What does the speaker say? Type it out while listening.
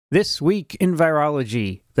This Week in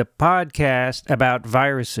Virology, the podcast about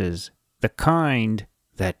viruses, the kind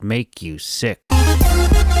that make you sick.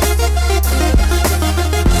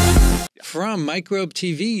 From Microbe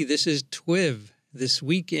TV, this is TWiV, This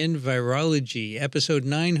Week in Virology, episode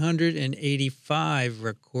 985,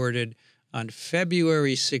 recorded on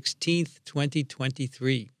February 16th,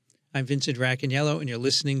 2023. I'm Vincent Racaniello, and you're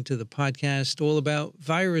listening to the podcast all about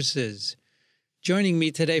viruses. Joining me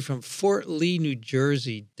today from Fort Lee, New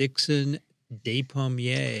Jersey, Dixon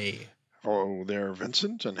Despommier. Hello there,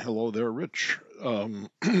 Vincent, and hello there, Rich.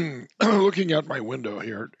 Looking out my window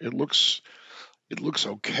here, it looks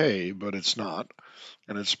okay, but it's not,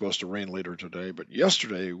 and it's supposed to rain later today. But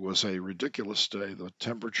yesterday was a ridiculous day. The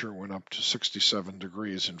temperature went up to 67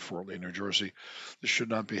 degrees in Fort Lee, New Jersey. This should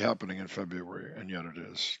not be happening in February, and yet it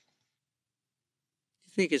is.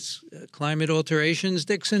 You think it's climate alterations,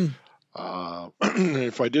 Dixon?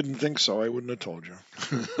 If I didn't think so, I wouldn't have told you.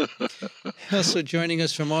 Also joining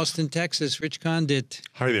us from Austin, Texas, Rich Condit.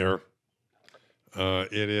 Hi there.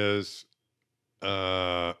 It is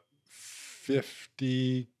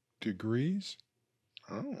 50 degrees.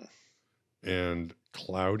 Oh. And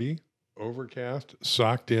cloudy, overcast,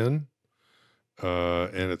 socked in.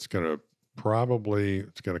 And it's going to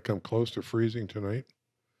come close to freezing tonight.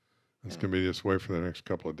 It's going to be this way for the next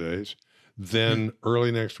couple of days. Then early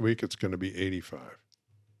next week, it's going to be 85.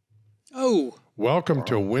 Oh. Welcome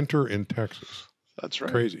to winter in Texas. That's right.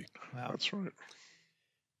 Crazy. Wow. That's right.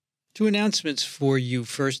 Two announcements for you.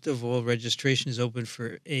 First of all, registration is open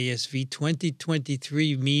for ASV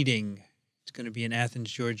 2023 meeting. It's going to be in Athens,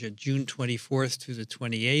 Georgia, June 24th through the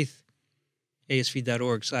 28th.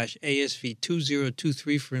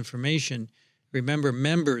 ASV.org/ASV2023 for information. Remember,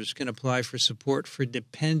 members can apply for support for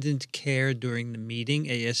dependent care during the meeting,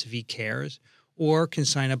 ASV Cares, or can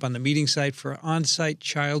sign up on the meeting site for on-site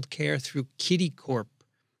child care through Kitty Corp.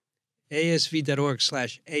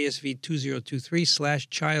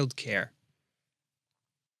 ASV.org/ASV2023/childcare.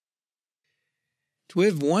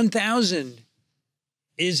 TWiV 1000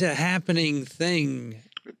 is a happening thing.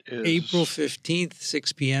 It is. April 15th,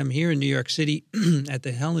 6 p.m. here in New York City at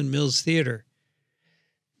the Helen Mills Theater,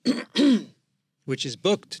 which is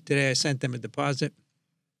booked. Today I sent them a deposit.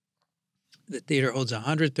 The theater holds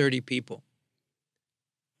 130 people.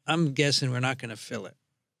 I'm guessing we're not going to fill it.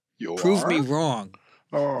 You Prove are? me wrong.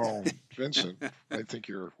 Oh, Vincent, I think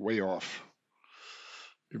you're way off.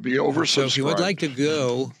 You'd be oversubscribed. So if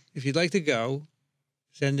you'd like to go,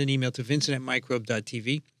 send an email to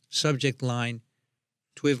vincent@microbe.tv, subject line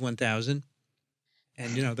TWiV 1000.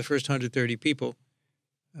 And, the first 130 people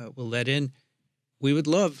will let in. We would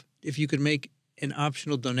love if you could make an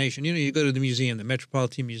optional donation. You go to the museum, the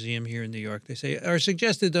Metropolitan Museum here in New York. They say, our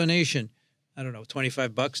suggested donation, I don't know,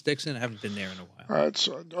 $25, Dixon? I haven't been there in a while. It's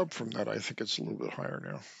up from that. I think it's a little bit higher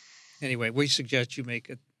now. Anyway, we suggest you make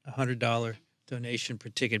a $100 donation per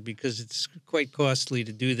ticket because it's quite costly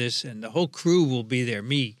to do this, and the whole crew will be there.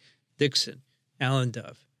 Me, Dixon, Alan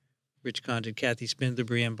Dove, Rich Condon, Kathy Spindler,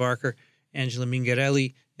 Brianne Barker, Angela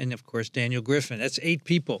Mingarelli, and, of course, Daniel Griffin. That's 8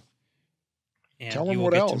 people. And Tell them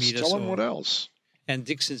what else. Tell them what else. And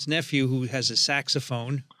Dixon's nephew, who has a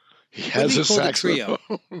saxophone. He has a saxophone.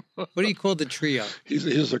 What do you call the trio?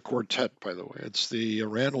 He's a quartet, by the way. It's the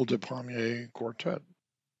Randall Despommier Quartet.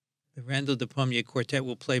 The Randall Despommier Quartet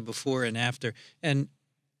will play before and after. And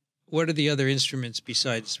what are the other instruments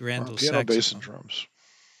besides Randall's piano, saxophone? bass, and drums.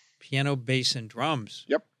 Piano, bass, and drums.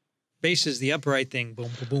 Yep. Bass is the upright thing. Boom,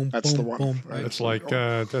 boom, boom, That's boom, the one. boom. Right. It's like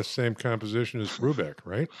the same composition as Brubeck,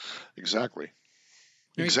 right? Exactly.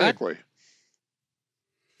 Very Exactly. good.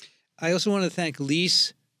 I also want to thank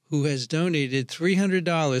Lise, who has donated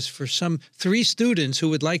 $300 for 3 students who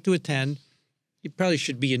would like to attend. You probably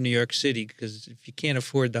should be in New York City because if you can't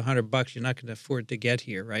afford the $100, you're not going to afford to get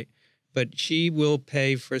here, right? But she will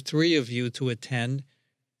pay for 3 of you to attend,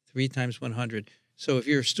 3 times 100. So if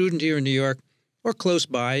you're a student here in New York or close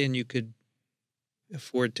by and you could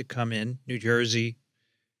afford to come in, New Jersey,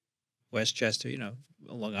 Westchester,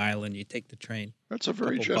 Long Island, you take the train. That's a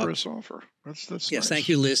very generous offer. That's Yes, nice. thank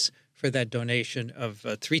you, Liz, for that donation of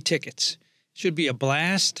 3 tickets. Should be a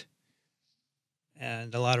blast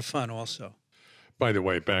and a lot of fun also. By the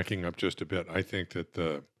way, backing up just a bit, I think that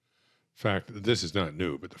the fact that this is not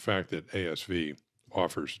new, but the fact that ASV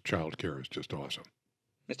offers childcare is just awesome.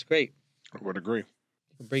 That's great. I would agree.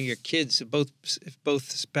 Bring your kids. If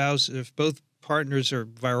both partners are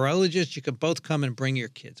virologists, you can both come and bring your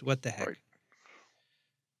kids. What the heck? Right.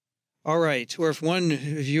 All right. Or if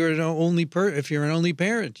you're an only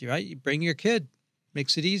parent, right? You bring your kid.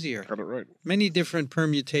 Makes it easier. Got it right. Many different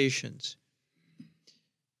permutations.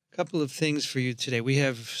 A couple of things for you today. We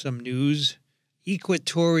have some news.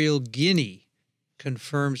 Equatorial Guinea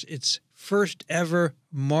confirms its first ever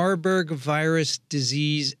Marburg virus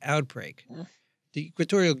disease outbreak. The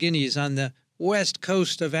Equatorial Guinea is on the west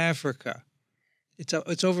coast of Africa.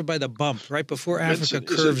 It's over by the bump, right before Vincent,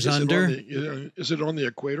 Africa curves under. Is it on the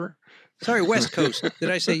equator? Sorry, west coast.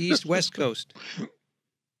 Did I say east? West coast.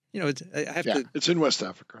 It's in West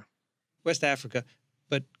Africa. West Africa,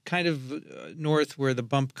 but kind of north where the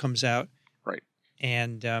bump comes out. Right.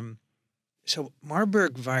 And so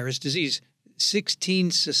Marburg virus disease,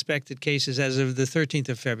 16 suspected cases as of the 13th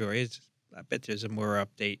of February. I bet there's a more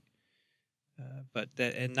update.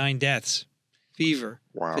 And 9 deaths, fever,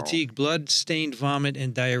 fatigue, blood-stained vomit,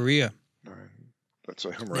 and diarrhea. That's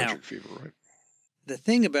a hemorrhagic fever, right? The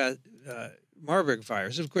thing about Marburg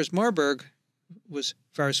virus, of course, Marburg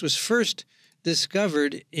virus was first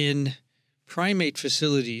discovered in primate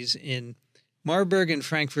facilities in Marburg and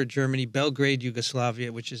Frankfurt, Germany, Belgrade,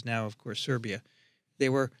 Yugoslavia, which is now, of course, Serbia.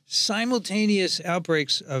 There were simultaneous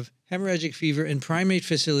outbreaks of hemorrhagic fever in primate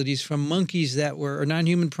facilities from monkeys or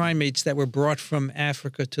non-human primates that were brought from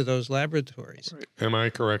Africa to those laboratories. Right. Am I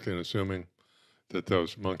correct in assuming that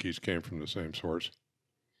those monkeys came from the same source?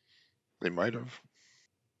 They might have.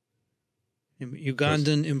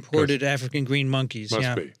 Ugandan imported African green monkeys.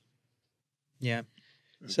 Must be. Yeah.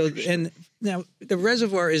 So, and now the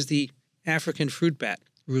reservoir is the African fruit bat,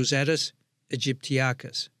 Rosetus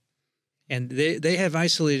aegyptiacus. And they have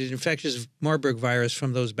isolated infectious Marburg virus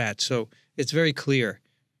from those bats. So it's very clear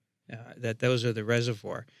that those are the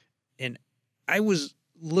reservoir. And I was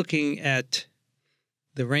looking at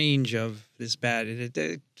the range of this bat.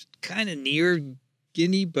 It's kind of near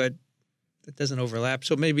Guinea, but it doesn't overlap.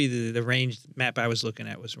 So maybe the range map I was looking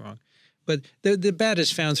at was wrong. But the bat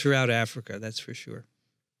is found throughout Africa, that's for sure.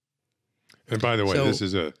 And by the way, this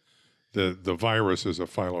is the virus is a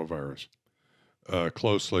filovirus.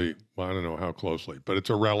 Closely, well, I don't know how closely, but it's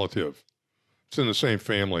a relative. It's in the same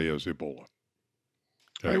family as Ebola.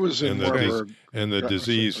 I was in Marburg. And the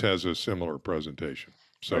disease has a similar presentation.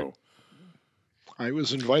 So, right. I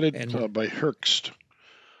was invited by Herkst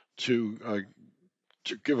to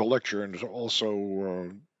give a lecture and to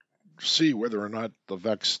also see whether or not the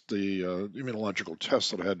immunological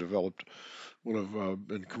test that I had developed would have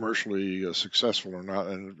been commercially successful or not.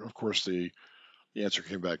 And of course, the answer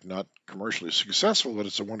came back not commercially successful, but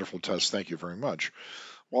it's a wonderful test. Thank you very much.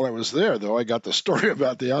 While I was there, though, I got the story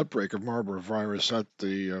about the outbreak of Marburg virus at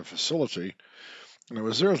the facility. And I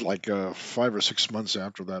was there like 5 or 6 months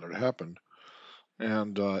after that had happened.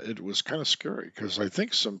 And it was kind of scary because I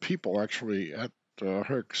think some people actually at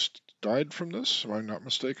Herkst died from this. Am I not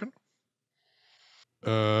mistaken?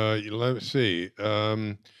 Let's see.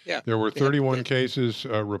 There were 31 cases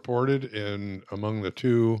reported among the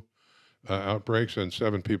 2 outbreaks, and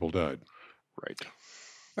 7 people died. Right.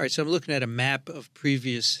 All right. So I'm looking at a map of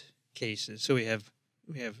previous cases. So we have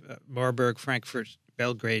Marburg, Frankfurt,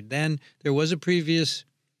 Belgrade. Then there was a previous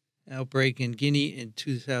outbreak in Guinea in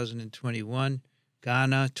 2021,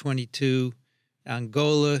 Ghana 22,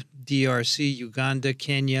 Angola, DRC, Uganda,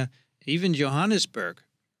 Kenya, even Johannesburg.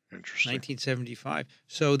 Interesting. 1975.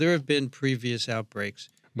 So there have been previous outbreaks.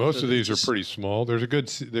 Most of these are pretty small. There's a good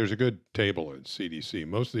table at CDC.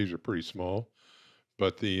 Most of these are pretty small,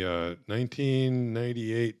 but the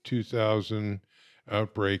 1998-2000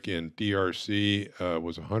 outbreak in DRC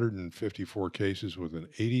was 154 cases with an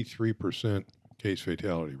 83% case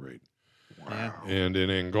fatality rate. Wow. And in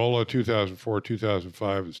Angola,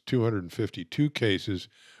 2004-2005 is 252 cases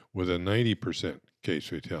with a 90% case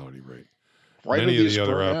fatality rate. Many of the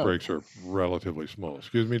other outbreaks are relatively small.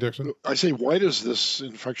 Excuse me, Dixon? I say, why does this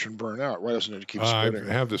infection burn out? Why doesn't it keep spreading?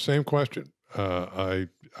 I have the same question. I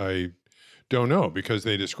don't know, because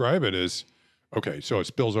they describe it as, okay, so it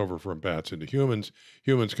spills over from bats into humans.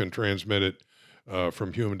 Humans can transmit it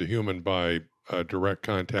from human to human by direct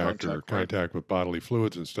contact or contact with bodily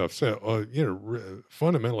fluids and stuff. So,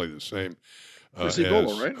 fundamentally the same. It's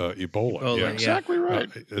Ebola, right? Ebola, yeah. Exactly right.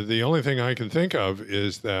 The only thing I can think of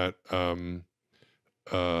is that,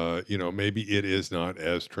 maybe it is not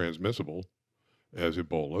as transmissible as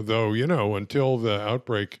Ebola, though, until the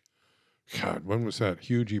outbreak, God, when was that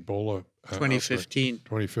huge Ebola? 2015.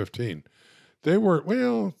 2015. They were,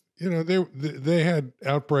 they had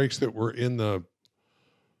outbreaks that were in the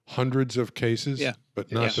hundreds of cases,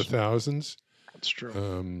 but not the thousands. That's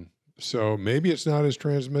true. So maybe it's not as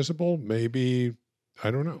transmissible. Maybe,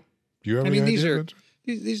 I don't know. Do you have any idea?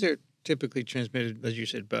 These are typically transmitted, as you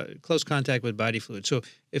said, by close contact with body fluid. So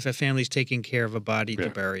if a family's taking care of a body to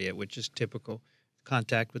bury it, which is typical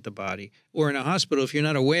contact with the body, or in a hospital, if you're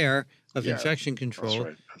not aware of infection control,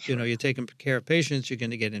 that's right. you're taking care of patients, you're going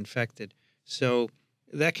to get infected. So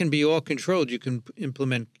that can be all controlled. You can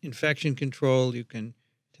implement infection control. You can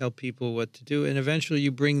tell people what to do. And eventually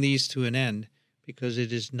you bring these to an end because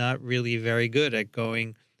it is not really very good at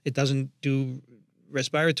going. It doesn't do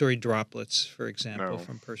respiratory droplets, for example,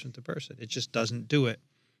 from person to person. It just doesn't do it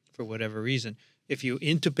for whatever reason. If you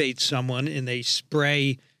intubate someone and they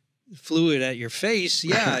spray fluid at your face,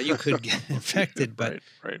 yeah, you could get infected, but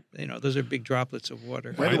right. those are big droplets of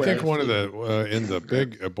water. I think one of the in the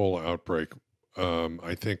big Ebola outbreak,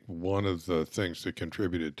 I think one of the things that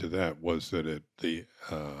contributed to that was that the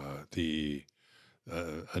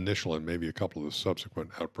initial and maybe a couple of the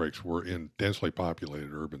subsequent outbreaks were in densely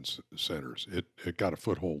populated urban centers. It got a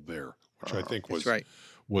foothold there, which I think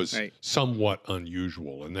was somewhat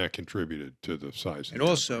unusual, and that contributed to the size of and the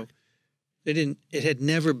also outbreak. It had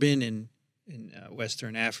never been in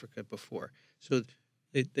Western Africa before, so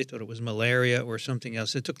they thought it was malaria or something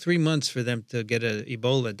else. It took 3 months for them to get an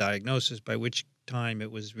Ebola diagnosis, by which time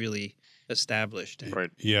it was really established. Right.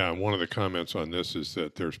 Yeah, one of the comments on this is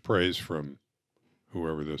that there's praise from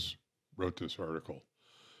whoever wrote this article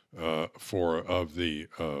of the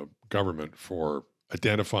government for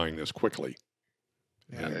identifying this quickly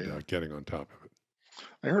and getting on top of it.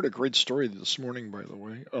 I heard a great story this morning, by the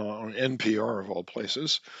way, on NPR of all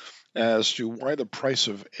places, as to why the price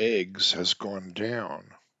of eggs has gone down.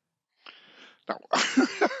 Now,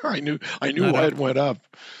 I knew why it went up,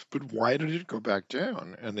 but why did it go back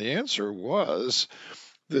down? And the answer was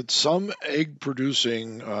that some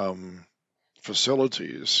egg-producing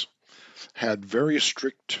facilities had very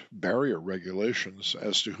strict barrier regulations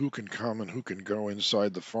as to who can come and who can go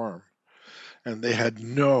inside the farm. And they had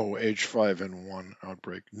no H5N1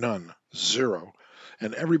 outbreak, none, zero.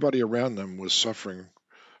 And everybody around them was suffering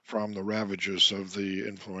from the ravages of the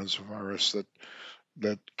influenza virus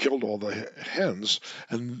that killed all the hens.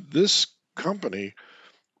 And this company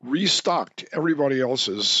restocked everybody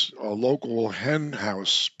else's local hen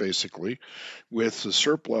house, basically, with the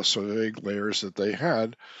surplus of egg layers that they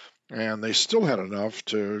had. And they still had enough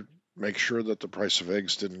to make sure that the price of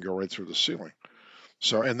eggs didn't go right through the ceiling.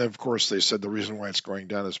 So, and then of course they said the reason why it's going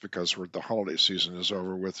down is because the holiday season is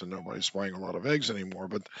over with and nobody's buying a lot of eggs anymore.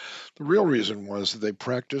 But the real reason was that they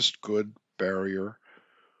practiced good barrier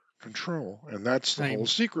control. And that's the whole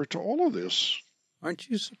secret to all of this. Aren't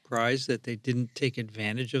you surprised that they didn't take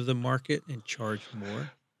advantage of the market and charge more?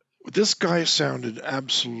 This guy sounded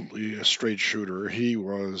absolutely a straight shooter. He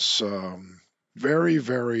was very,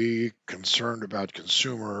 very concerned about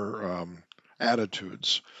consumer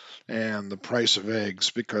attitudes and the price of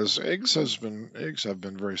eggs, because eggs have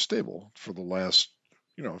been very stable for the last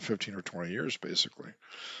 15 or 20 years basically,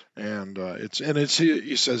 and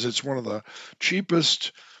he says it's one of the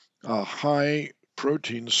cheapest high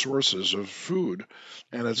protein sources of food,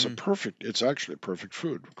 and it's it's actually a perfect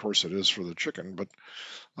food. Of course it is for the chicken, but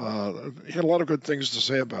he had a lot of good things to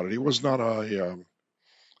say about it. He was not a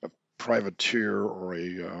privateer or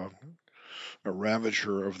a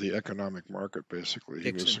ravager of the economic market, basically.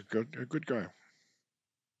 He was a good guy.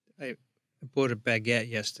 I bought a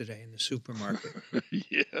baguette yesterday in the supermarket.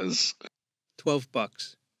 Yes.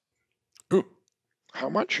 $12. Ooh. How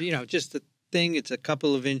much? Just the thing. It's a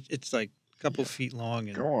couple of it's like a couple feet long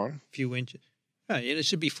and Go on. a few inches. And it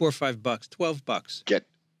should be $4 or $5. $12.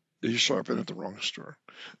 You shopping at the wrong store.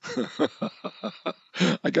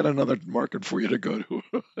 I got another market for you to go to.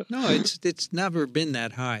 No, it's never been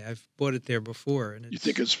that high. I've bought it there before. And you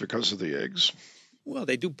think it's because of the eggs? Well,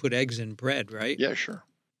 they do put eggs in bread, right? Yeah, sure.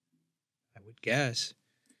 I would guess.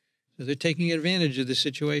 So they're taking advantage of the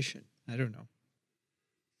situation. I don't know.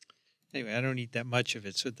 Anyway, I don't eat that much of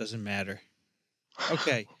it, so it doesn't matter.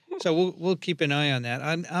 Okay, so we'll keep an eye on that.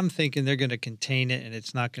 I'm thinking they're going to contain it, and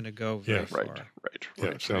it's not going to go very far. Right. Yeah,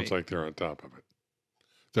 it sounds like they're on top of it.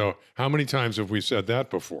 So how many times have we said that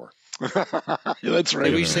before? That's right.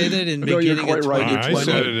 Did we say that in the beginning of 2020? I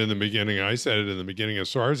said it in the beginning. I said it in the beginning of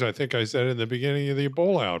SARS. I think I said it in the beginning of the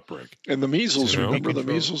Ebola outbreak. And the measles, remember the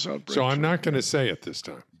measles outbreak? So I'm not going to say it this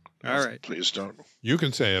time. All right. Please don't. You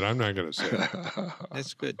can say it. I'm not going to say it.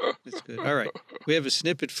 That's good. That's good. All right. We have a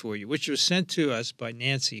snippet for you, which was sent to us by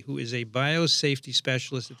Nancy, who is a biosafety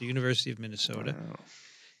specialist at the University of Minnesota. Wow.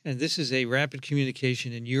 And this is a rapid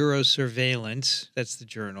communication in Eurosurveillance. That's the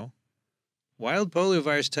journal. Wild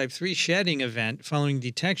poliovirus type 3 shedding event following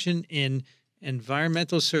detection in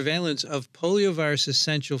environmental surveillance of poliovirus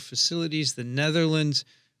essential facilities, the Netherlands,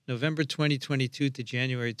 November 2022 to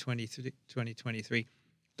January 2023.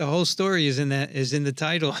 The whole story is in the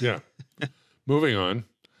title. Yeah. Moving on.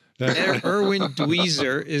 Erwin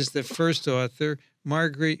Dweezer is the first author.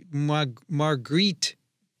 Marguerite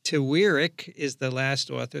Tewierik is the last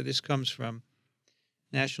author. This comes from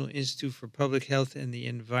National Institute for Public Health and the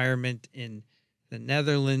Environment in the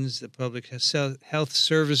Netherlands, the Public Health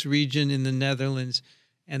Service Region in the Netherlands,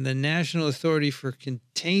 and the National Authority for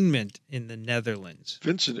Containment in the Netherlands.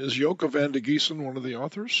 Vincent, is Joke van de Giesen one of the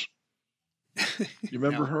authors? You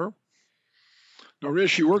remember her? No, really,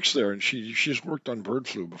 she works there, and she's worked on bird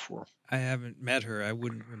flu before. I haven't met her. I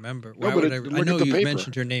wouldn't remember. No, Why but would look I know at the you've paper.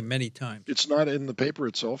 mentioned her name many times. It's not in the paper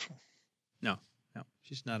itself? No,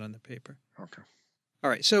 she's not on the paper. Okay. All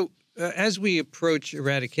right. So as we approach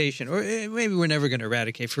eradication, or maybe we're never going to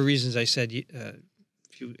eradicate for reasons I said a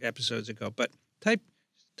few episodes ago, but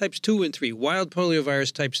types 2 and 3, wild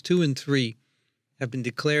poliovirus types 2 and 3 have been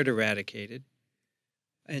declared eradicated.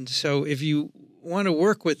 And so if you want to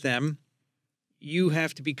work with them, you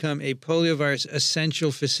have to become a poliovirus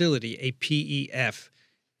essential facility, a PEF,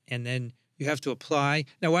 and then you have to apply.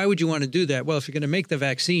 Now, why would you want to do that? Well, if you're going to make the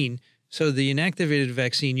vaccine, so the inactivated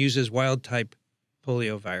vaccine uses wild-type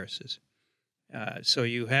polioviruses. So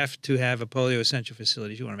you have to have a polio essential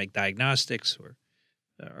facility. If you want to make diagnostics or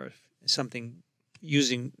something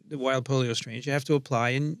using the wild polio strains, you have to apply.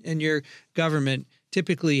 And your government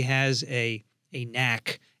typically has a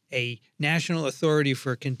NAC, a National Authority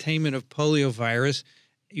for Containment of Poliovirus.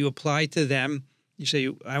 You apply to them. You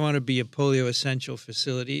say, I want to be a polio essential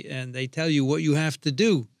facility, and they tell you what you have to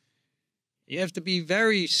do. You have to be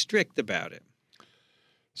very strict about it.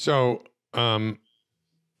 So,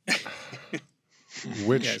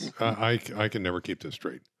 which Yes. I can never keep this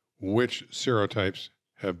straight. Which serotypes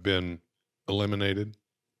have been eliminated?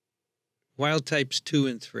 Wild types 2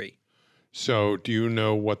 and 3. So, do you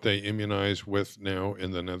know what they immunize with now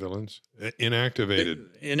in the Netherlands? Inactivated.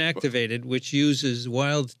 Inactivated, which uses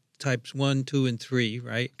wild types 1, 2, and 3,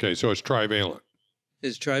 right? Okay, so it's trivalent.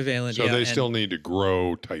 Is trivalent. So yeah, they still need to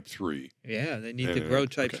grow type 3. Yeah, they need to Yeah, grow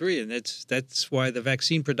type okay. 3, and that's why the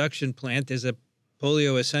vaccine production plant is a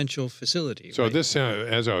polio essential facility. So right? this,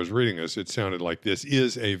 as I was reading this, it sounded like this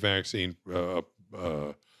is a vaccine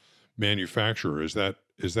manufacturer. Is that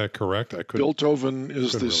correct? I couldn't. Bilthoven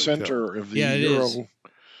is couldn't the really center of the Yeah, it Euro. is.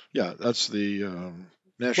 Yeah, that's the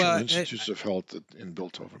National Well, Institutes of Health in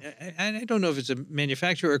Bilthoven. And I don't know if it's a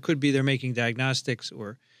manufacturer or it could be they're making diagnostics,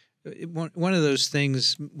 or one of those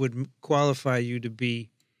things would qualify you to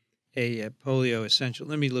be a polio essential.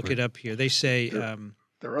 Let me look it up here. They say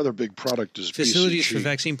Their other big product is facilities BCG. for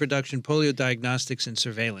vaccine production, polio diagnostics, and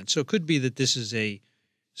surveillance. So it could be that this is a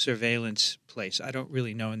surveillance place. I don't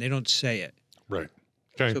really know, and they don't say it. Right.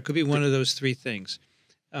 Okay. So it could be one of those three things.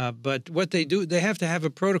 But what they do, they have to have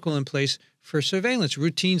a protocol in place for surveillance,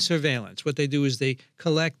 routine surveillance. What they do is they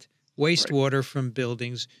collect wastewater from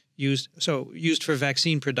buildings used for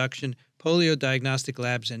vaccine production, polio diagnostic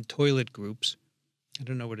labs, and toilet groups. I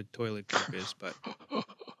don't know what a toilet group is, but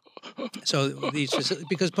so these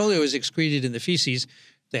because polio is excreted in the feces,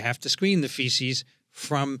 they have to screen the feces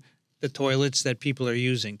from the toilets that people are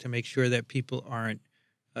using to make sure that people aren't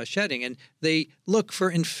shedding, and they look for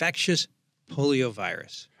infectious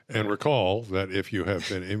poliovirus. And recall that if you have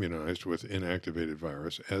been immunized with inactivated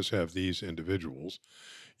virus, as have these individuals,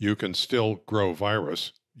 you can still grow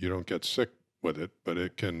virus. You don't get sick with it, but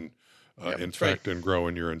it can infect and grow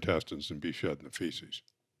in your intestines and be shed in the feces.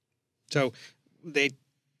 So they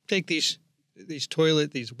take these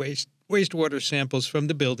wastewater samples from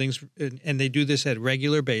the buildings, and they do this at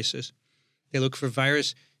regular basis. They look for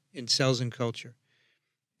virus in cells in culture.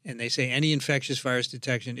 And they say any infectious virus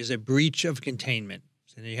detection is a breach of containment.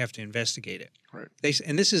 And you have to investigate it. Right.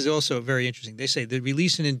 And this is also very interesting. They say the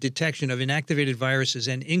release and detection of inactivated viruses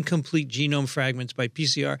and incomplete genome fragments by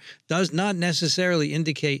PCR does not necessarily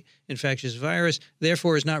indicate infectious virus,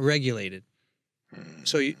 therefore is not regulated.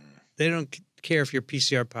 So they don't care if you're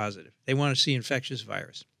PCR positive. They want to see infectious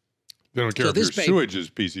virus. They don't care if your sewage is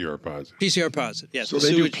PCR positive. PCR positive, yes. So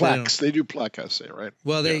they do plaques. They do plaque assay, right?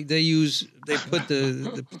 Well, they put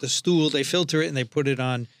the stool, they filter it, and they put it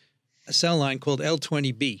on a cell line called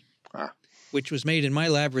L20B, which was made in my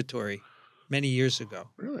laboratory many years ago.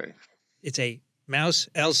 Really? It's a mouse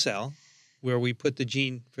L cell where we put the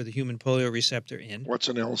gene for the human polio receptor in. What's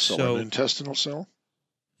an L cell? So, an intestinal cell?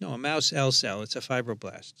 No, a mouse L cell. It's a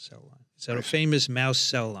fibroblast cell line. It's a famous mouse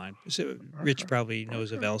cell line. So Rich probably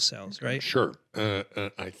knows of L cells, right? Sure.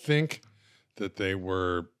 I think that they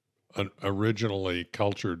were originally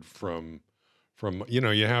cultured from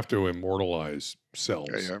you have to immortalize cells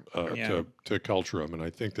to culture them, and I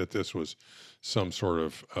think that this was some sort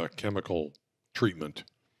of chemical treatment,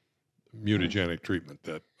 mutagenic treatment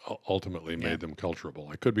that ultimately made them culturable.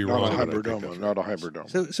 I could be wrong. Not a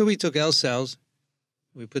hybridoma. So we took L cells.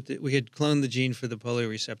 We had cloned the gene for the polio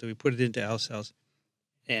receptor. We put it into L cells,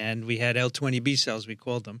 and we had L20B cells. We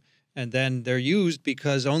called them, And then they're used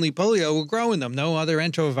because only polio will grow in them. No other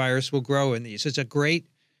enterovirus will grow in these. It's a great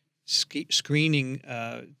screening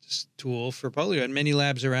tool for polio, and many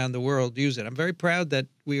labs around the world use it. I'm very proud that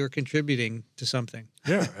we are contributing to something.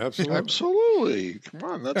 Yeah, absolutely. Absolutely. Come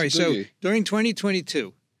on, that's All a right, so biggie. during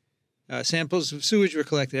 2022, samples of sewage were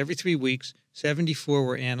collected every 3 weeks. 74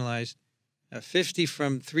 were analyzed, 50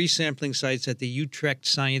 from 3 sampling sites at the Utrecht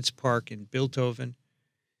Science Park in Bilthoven.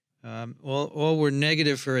 All were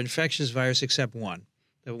negative for infectious virus except one.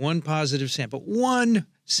 The one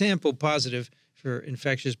sample positive for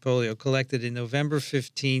infectious polio collected in November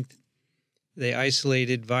 15th. They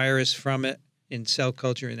isolated virus from it in cell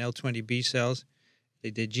culture in L20B cells. They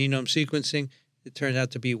did genome sequencing. It turned out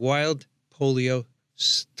to be wild polio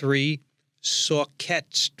 3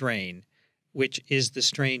 Sauquet strain, which is the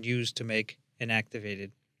strain used to make an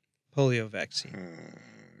activated polio vaccine.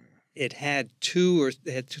 It had two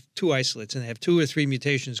isolates, and they have 2 or 3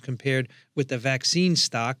 mutations compared with the vaccine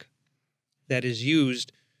stock that is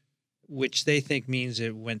used, which they think means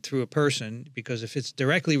it went through a person, because if it's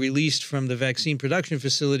directly released from the vaccine production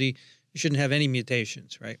facility, you shouldn't have any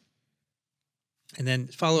mutations, right? And then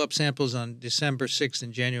follow-up samples on December 6th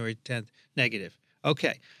and January 10th, negative.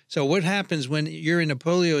 Okay, so what happens when you're in a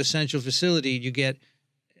polio essential facility, you get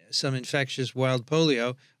some infectious wild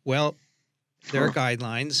polio? Well, there are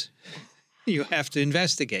guidelines. You have to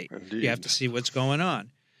investigate. Indeed. You have to see what's going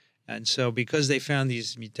on. And so because they found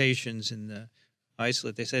these mutations in the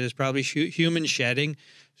isolate, they said it's probably human shedding.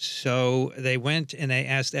 So they went and they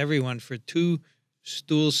asked everyone for 2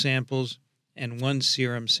 stool samples and 1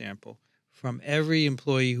 serum sample from every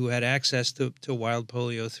employee who had access to wild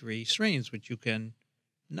polio 3 strains, which you can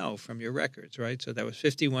know from your records, right? So that was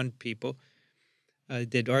 51 people.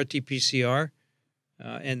 Did RT-PCR,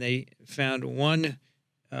 and they found 1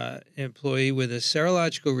 employee with a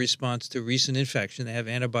serological response to recent infection. They have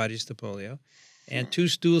antibodies to polio. And 2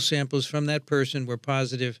 stool samples from that person were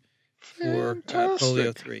positive for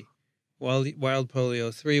polio 3. Wild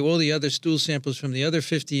polio 3. All the other stool samples from the other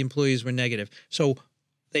 50 employees were negative. So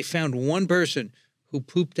they found 1 person who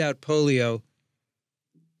pooped out polio,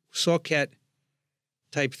 Sauquet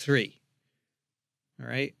type 3. All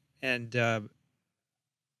right? And so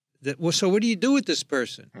what do you do with this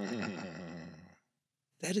person?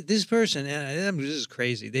 This person, and this is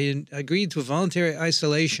crazy. They agreed to voluntary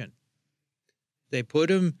isolation. They put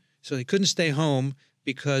him, so they couldn't stay home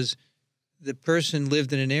because the person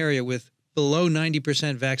lived in an area with below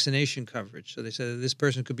 90% vaccination coverage. So they said that this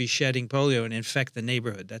person could be shedding polio and infect the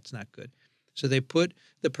neighborhood. That's not good. So they put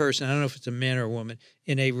the person, I don't know if it's a man or a woman,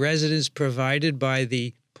 in a residence provided by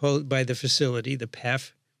the facility, the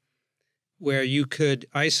PEF, where you could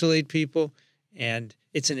isolate people, and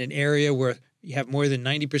it's in an area where you have more than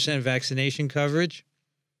 90% vaccination coverage.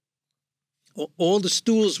 All the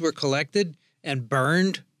stools were collected and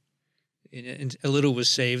burned, and a little was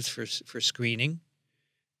saved for screening,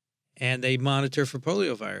 and they monitor for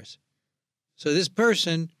poliovirus. So this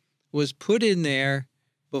person was put in there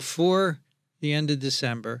before the end of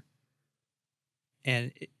December,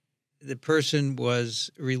 and the person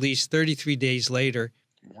was released 33 days later,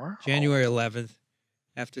 Wow. January 11th,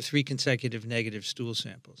 after 3 consecutive negative stool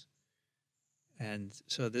samples. And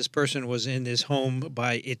so this person was in this home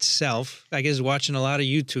by itself, I guess watching a lot of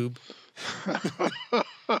YouTube.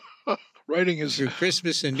 Writing is Through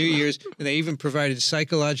Christmas and New Year's, and they even provided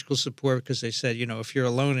psychological support because they said, if you're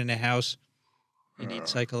alone in a house, you need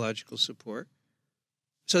psychological support.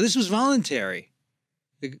 So this was voluntary.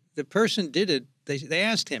 The person did it. They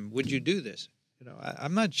asked him, "Would you do this?"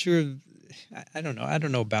 I'm not sure. I don't know. I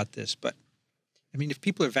don't know about this, but I mean, if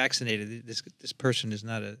people are vaccinated, this person is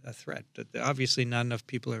not a threat. But obviously, not enough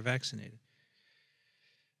people are vaccinated.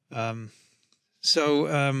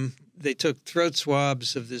 So they took throat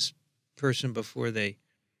swabs of this person before they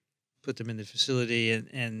put them in the facility,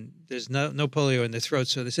 and there's no polio in the throat.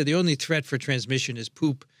 So they said the only threat for transmission is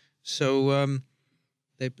poop. So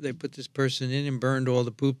they put this person in and burned all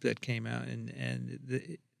the poop that came out,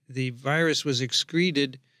 and the virus was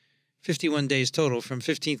excreted 51 days total from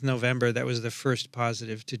 15th November. That was the first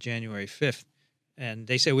positive to January 5th. And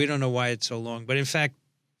they say, we don't know why it's so long. But in fact,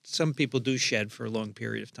 some people do shed for a long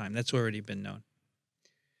period of time. That's already been known.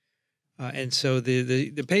 And so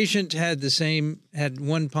the patient had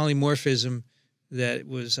one polymorphism that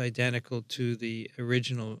was identical to the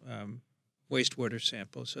original wastewater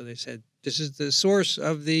sample. So they said, this is the source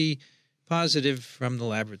of the positive from the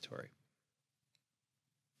laboratory.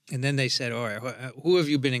 And then they said, all right, who have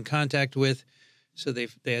you been in contact with? So they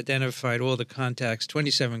identified all the contacts,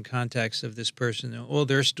 27 contacts of this person. All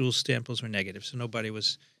their stool samples were negative, so nobody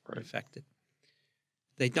was infected.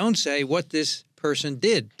 They don't say what this person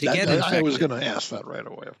did to get infected. I was going to ask that right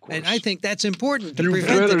away, of course. And I think that's important to You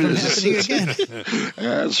prevent it better from just- happening again.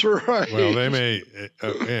 That's right. Well,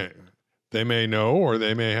 they may know, or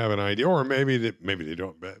they may have an idea, or maybe they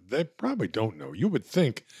don't. They probably don't know. You would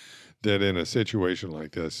think that in a situation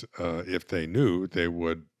like this, if they knew, they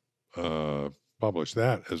would publish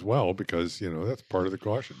that as well, because that's part of the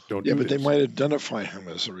caution. Don't. Yeah, do but they this. might identify him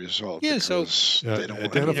as a result. Yeah, so- because they don't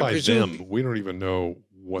want identify presume- them. We don't even know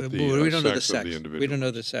what the we don't know the sex of sex. the individual. We don't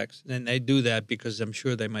know the sex, and they do that because I'm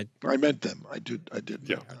sure they might. I meant them. I did.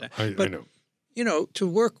 Yeah, I But- know. To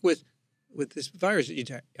work with this virus,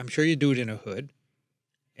 I'm sure you do it in a hood,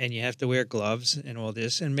 and you have to wear gloves and all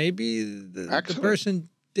this, and maybe the Excellent. person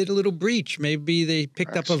did a little breach. Maybe they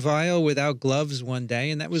picked up a vial without gloves one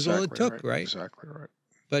day, and that was all it took, right? Exactly right.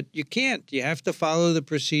 But you can't. You have to follow the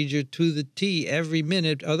procedure to the T every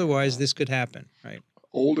minute. Otherwise, this could happen, right?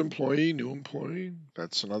 Old employee, new employee.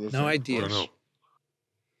 That's another thing. No of idea. course.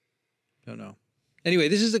 Don't know. Anyway,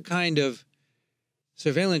 this is the kind of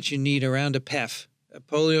surveillance you need around a PEF, a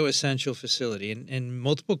polio essential facility. And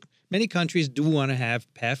many countries do want to have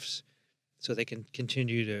PEFs so they can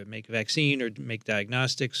continue to make vaccine or make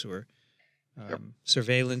diagnostics or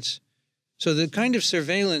surveillance. So the kind of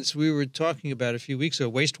surveillance we were talking about a few weeks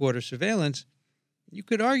ago, wastewater surveillance, you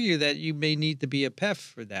could argue that you may need to be a PEF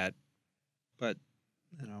for that. But,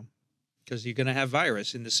 because you're going to have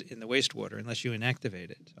virus in the wastewater unless you inactivate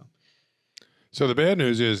it. So the bad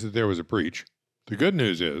news is that there was a breach. The good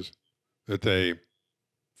news is that they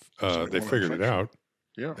figured it out,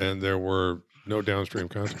 Yeah. and there were no downstream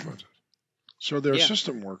consequences. So their Yeah.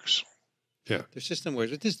 system works. Their system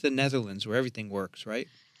works. This is the Netherlands where everything works, right?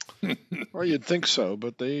 Well, you'd think so,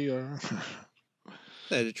 but they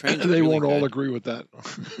The trains are they really won't all good. agree with that.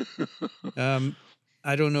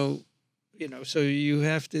 I don't know, so you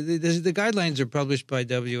have to, the guidelines are published by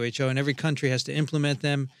WHO, and every country has to implement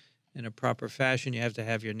them in a proper fashion. You have to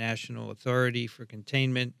have your national authority for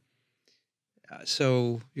containment.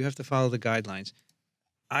 So you have to follow the guidelines.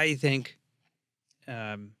 I think,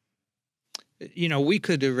 we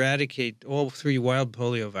could eradicate all 3 wild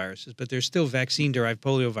polioviruses, but there's still vaccine-derived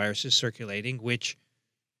polioviruses circulating, which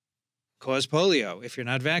cause polio if you're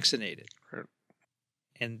not vaccinated. Right.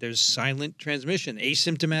 And there's silent transmission,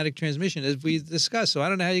 asymptomatic transmission, as we discussed. So I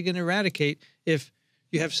don't know how you're going to eradicate if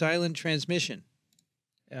you have silent transmission.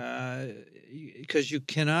 Because you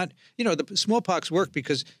cannot, the smallpox worked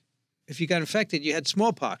because if you got infected, you had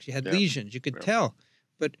smallpox, you had lesions, you could tell.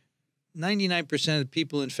 But 99% of the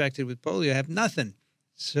people infected with polio have nothing.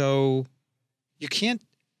 So you can't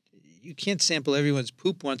sample everyone's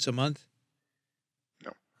poop once a month.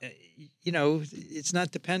 It's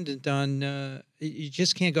not dependent on, you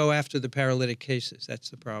just can't go after the paralytic cases. That's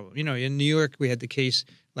the problem. In New York, we had the case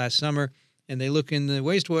last summer, and they look in the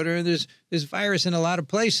wastewater, and there's virus in a lot of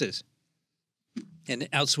places. And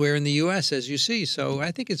elsewhere in the U.S., as you see. So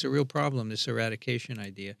I think it's a real problem, this eradication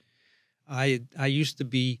idea. I used to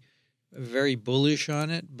be very bullish on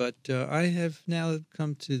it, but I have now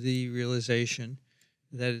come to the realization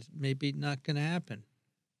that it's maybe not going to happen.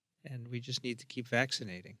 And we just need to keep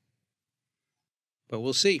vaccinating. But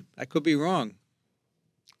we'll see. I could be wrong.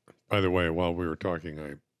 By the way, while we were talking,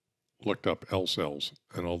 I looked up L cells,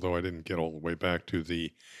 and although I didn't get all the way back to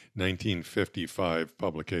the 1955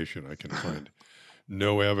 publication, I can find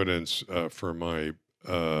no evidence for my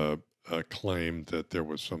claim that there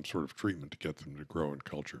was some sort of treatment to get them to grow in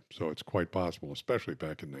culture. So it's quite possible, especially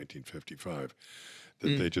back in 1955, that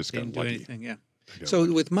they just got Didn't do lucky. anything, yeah. They got So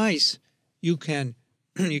lucky. with mice, you can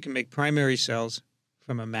make primary cells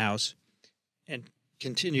from a mouse and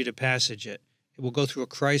continue to passage it. It will go through a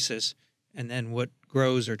crisis, and then what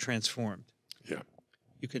grows are transformed. Yeah.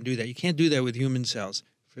 You can do that. You can't do that with human cells.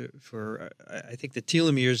 I think the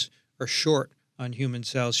telomeres are short on human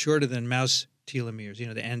cells, shorter than mouse telomeres,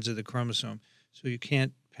 the ends of the chromosome. So you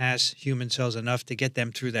can't pass human cells enough to get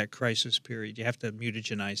them through that crisis period. You have to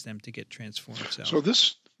mutagenize them to get transformed cells. So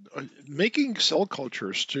this making cell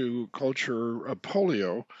cultures to culture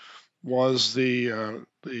polio was the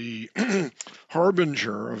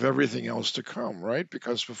harbinger of everything else to come, right?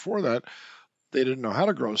 Because before that, they didn't know how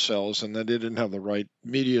to grow cells, and then they didn't have the right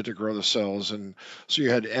media to grow the cells, and so you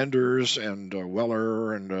had Enders and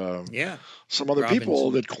Weller and some other Robbins.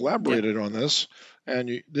 people that collaborated on this.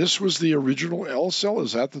 And this was the original L cell.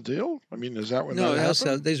 Is that the deal? I mean, is that when No, that L happened?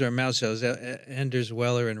 cells, these are mouse cells. Enders,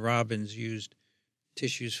 Weller, and Robbins used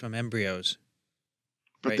tissues from embryos.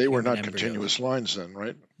 But right, they were human not embryos. continuous lines then,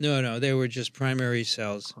 right? No, they were just primary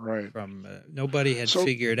cells. Right. From nobody had So-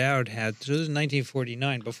 figured out how. So this was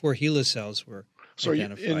 1949, before HeLa cells were. So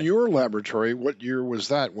identified. in your laboratory, what year was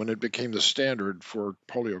that when it became the standard for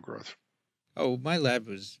polio growth? Oh, my lab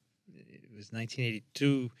was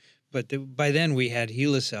 1982, but by then we had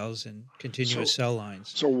HeLa cells and continuous cell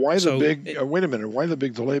lines. So why the So big? it- Wait a minute. Why the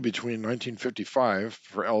big delay between 1955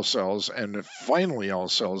 for L cells and finally L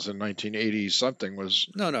cells in 1980 something was?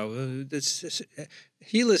 No,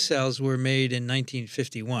 HeLa cells were made in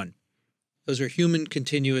 1951. Those are human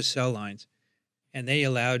continuous cell lines, and they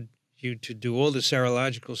allowed you to do all the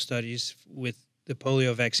serological studies with the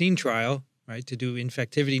polio vaccine trial, right, to do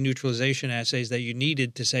infectivity neutralization assays that you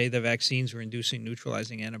needed to say the vaccines were inducing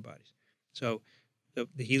neutralizing antibodies. So the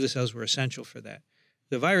HeLa cells were essential for that.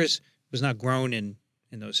 The virus was not grown in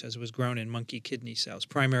those cells. It was grown in monkey kidney cells,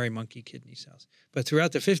 primary monkey kidney cells. But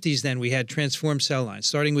throughout the 50s, then, we had transformed cell lines,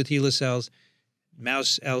 starting with HeLa cells,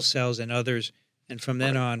 mouse L cells, and others. And from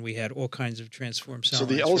then on, we had all kinds of transformed cell So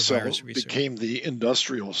lines the for L cell virus research. became the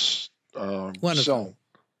industrial One of cell. them.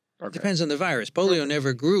 Okay. Depends on the virus. Polio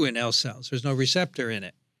never grew in L cells. There's no receptor in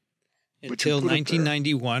it. But you Until put it there.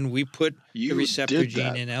 1991, we put You the receptor did gene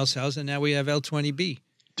that. in L cells, and now we have L20B.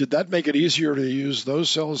 Did that make it easier to use those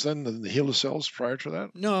cells then than the HeLa cells prior to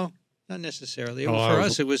that? No, not necessarily. Oh, For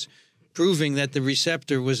us, it was proving that the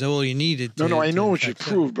receptor was all you needed. No, I know what you infect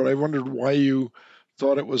cells. proved, but I wondered why you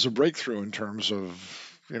thought it was a breakthrough in terms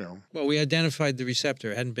of, Well, we identified the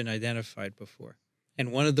receptor. It hadn't been identified before.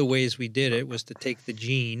 And one of the ways we did it was to take the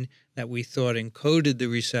gene that we thought encoded the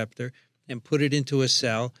receptor and put it into a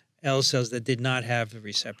cell, L cells that did not have the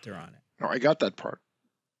receptor on it. No, I got that part.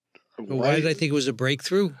 But why did I think it was a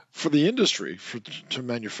breakthrough? For the industry, to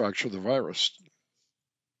manufacture the virus.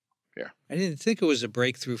 I didn't think it was a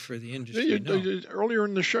breakthrough for the industry. No. Earlier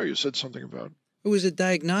in the show, you said something about It was a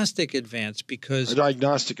diagnostic advance because a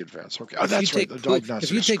diagnostic advance. Okay, if that's you right. take The poop- diagnostic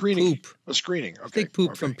if you take screening, poop- a screening. you Okay, take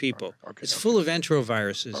poop okay, from people. Okay, It's full of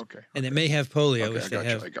enteroviruses, Okay, and they may have polio okay, if they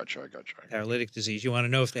have I got you. paralytic disease. You want to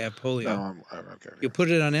know if they have polio. No, okay. You put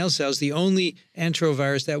it on L cells. The only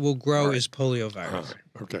enterovirus that will grow is poliovirus.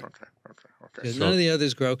 Okay. Okay. Because none of the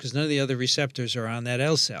others grow because none of the other receptors are on that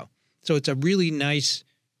L cell. So it's a really nice,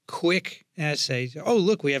 quick assay. Oh,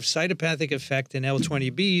 look, we have cytopathic effect in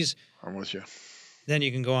L20Bs. I'm with you. Then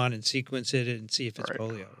you can go on and sequence it and see if it's Right.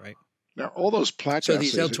 polio, right? Now, all those plaque So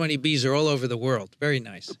assays, these L20Bs are all over the world. Very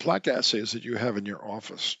nice. the plaque assays that you have in your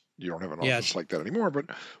office, you don't have an Yes. office like that anymore, but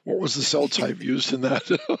what was the cell type used in that?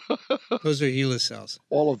 Those are HeLa cells.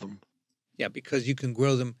 All of them. Yeah, because you can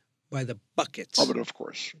grow them by the buckets Oh, but of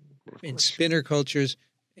course. in spinner cultures,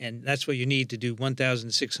 and that's what you need to do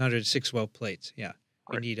 1,600 6-well plates. Yeah,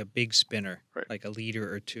 you Right. need a big spinner, Right. like a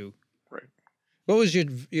liter or two. Right. What was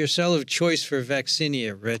your cell of choice for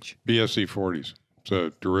vaccinia, Rich? BSC 40s. It's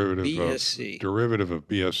a BSC. derivative of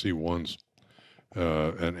BSC 1s,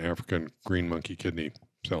 an African green monkey kidney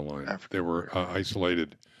cell line. African, They were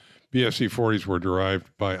isolated. BSC 40s were derived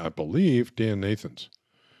by, I believe, Dan Nathans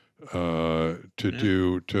to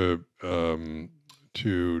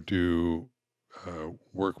do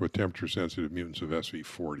work with temperature sensitive mutants of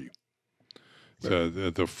SV40. So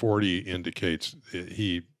the 40 indicates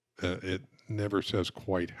it never says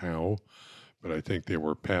quite how, but I think they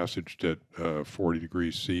were passaged at 40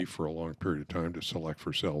 degrees C for a long period of time to select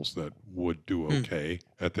for cells that would do okay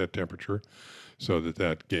at that temperature, so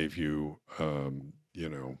that gave you,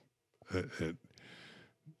 it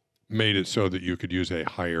made it so that you could use a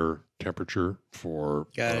higher temperature for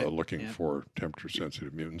looking for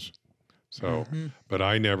temperature-sensitive mutants. So, but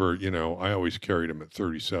I never, I always carried them at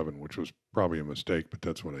 37, which was probably a mistake, but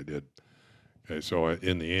that's what I did. Okay, so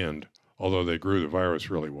in the end, although they grew the virus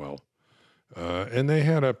really well, and they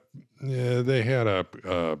had a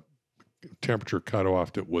temperature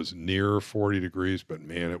cutoff that was near 40 degrees, but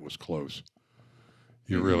man, it was close.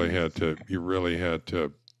 You really had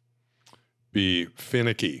to be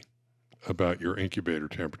finicky about your incubator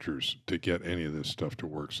temperatures to get any of this stuff to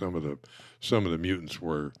work. Some of the mutants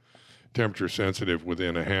were temperature sensitive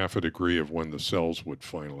within a half a degree of when the cells would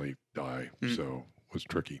finally die. So it was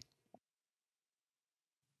tricky.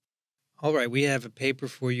 All right, we have a paper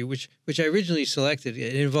for you, which I originally selected.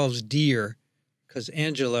 It involves deer, because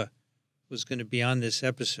Angela was going to be on this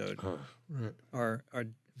episode. Right. Our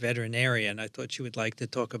veterinarian. I thought she would like to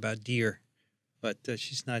talk about deer, but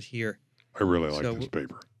she's not here. I really like this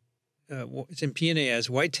paper. It's in PNAS.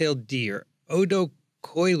 White-tailed deer,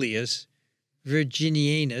 Odocoileus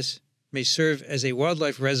virginianus, may serve as a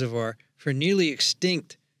wildlife reservoir for nearly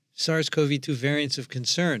extinct SARS-CoV-2 variants of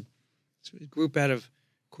concern. It's a group out of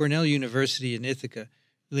Cornell University in Ithaca.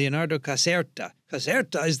 Leonardo Caserta.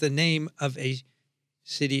 Caserta is the name of a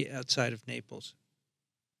city outside of Naples.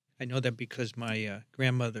 I know that because my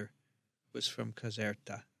grandmother was from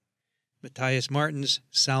Caserta. Matthias Martins,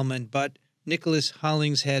 Salman Butt, Nicholas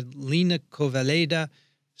Hollingshead, Lena Kovaleda,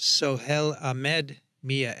 Sohel Ahmed,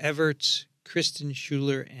 Mia Everts, Kristen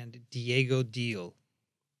Schuler, and Diego Deal.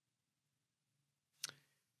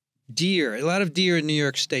 Deer, a lot of deer in New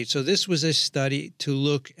York State. So this was a study to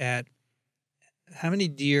look at how many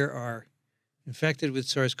deer are infected with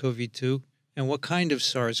SARS-CoV-2 and what kind of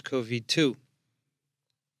SARS-CoV-2.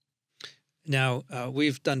 Now,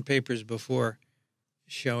 we've done papers before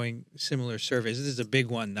showing similar surveys. This is a big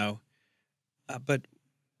one, though. But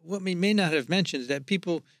what we may not have mentioned is that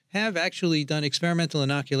people have actually done experimental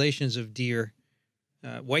inoculations of deer,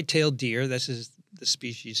 white-tailed deer. This is the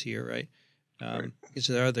species here, right? Because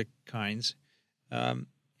there are other kinds.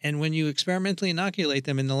 And when you experimentally inoculate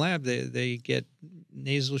them in the lab, they get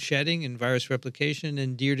nasal shedding and virus replication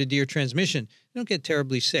and deer-to-deer transmission. They don't get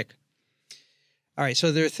terribly sick. All right, so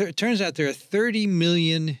it turns out there are 30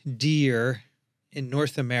 million deer in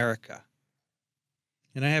North America.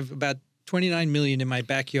 And I have about 29 million in my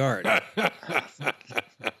backyard.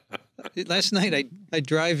 Last night, I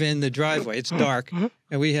drive in the driveway. It's dark,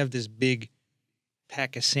 and we have this big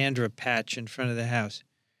Pachysandra patch in front of the house.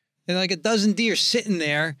 And like a dozen deer sitting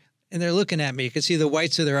there, and they're looking at me. You can see the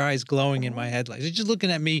whites of their eyes glowing in my headlights. They're just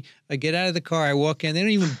looking at me. I get out of the car. I walk in. They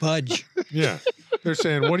don't even budge. Yeah. They're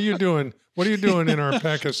saying, what are you doing? What are you doing in our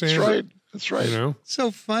Pachysandra? That's right. That's right. You know?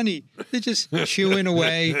 So funny. They're just chewing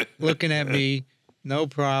away, looking at me. No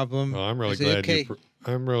problem. Well, I'm really say, glad okay.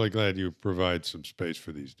 I'm really glad you provide some space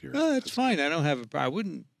for these deer. Oh, that's fine. I don't have a problem. I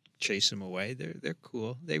wouldn't chase them away. They're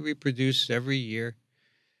cool. They reproduce every year.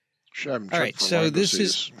 Sure, All right, so this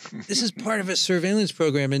is part of a surveillance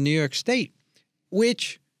program in New York State,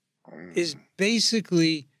 which is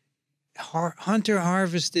basically hunter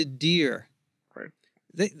harvested deer. Right.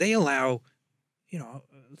 They allow,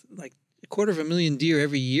 like 250,000 deer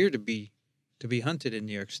every year to be hunted in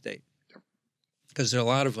New York State, because there are a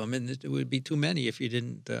lot of them, and it would be too many if you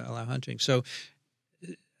didn't allow hunting. So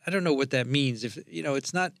I don't know what that means. If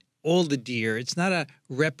it's not all the deer. It's not a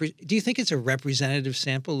do you think it's a representative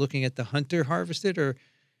sample looking at the hunter harvested, or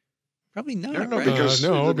probably not? No,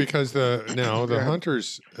 right? because the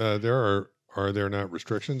hunters are there not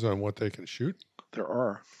restrictions on what they can shoot? There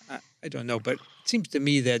are. I don't know, but it seems to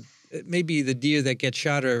me that maybe the deer that get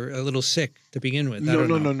shot are a little sick to begin with. No.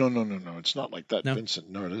 It's not like that, No? Vincent.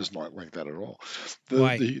 No, it is not like that at all.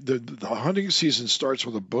 Why? The hunting season starts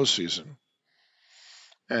with a bow season,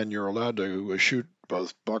 and you're allowed to shoot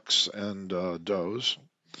both bucks and does.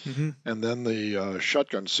 Mm-hmm. And then the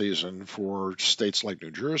shotgun season for states like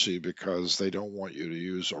New Jersey, because they don't want you to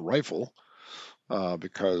use a rifle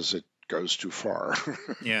because it goes too far.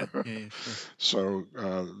 Yeah, sure. So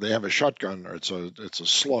they have a shotgun, or it's a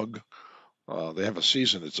slug. They have a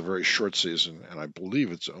season. It's a very short season, and I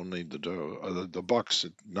believe it's only the doe, the bucks,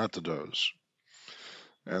 not the does.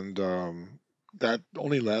 And that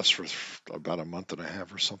only lasts for about a month and a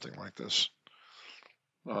half or something like this.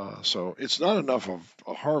 So it's not enough of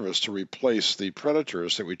a harvest to replace the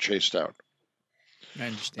predators that we chased out. I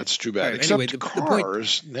understand. That's too bad. Right, Except anyway, the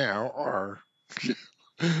cars now are.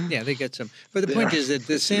 Yeah, they get some. But the point is that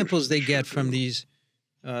the samples they get from these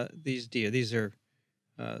deer, these are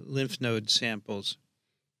lymph node samples.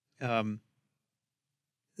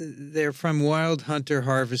 They're from wild hunter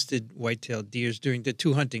harvested white-tailed deers during the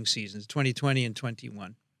 2 hunting seasons, 2020 and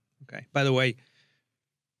 21. Okay. By the way,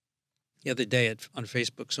 the other day on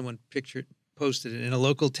Facebook, someone posted it in a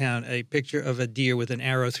local town, a picture of a deer with an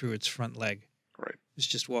arrow through its front leg. Right. It's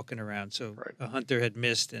just walking around. So Right. a hunter had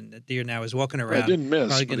missed, and the deer now is walking around. I didn't miss.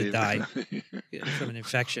 Probably going to but die from an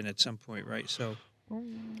infection at some point, right? So.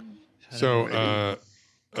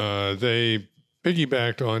 They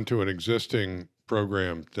piggybacked onto an existing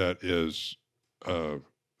program that is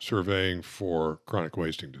surveying for chronic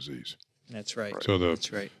wasting disease. That's right.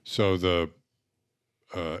 That's right. So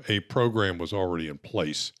a program was already in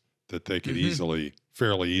place that they could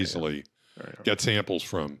fairly easily get samples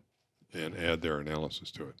from and add their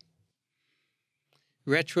analysis to it.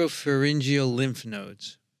 Retropharyngeal lymph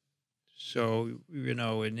nodes. So,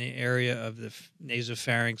 in the area of the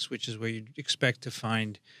nasopharynx, which is where you'd expect to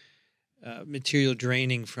find material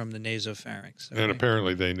draining from the nasopharynx. Okay? And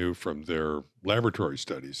apparently they knew from their laboratory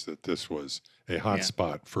studies that this was a hot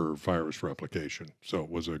spot for virus replication. So it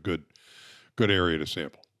was a good area to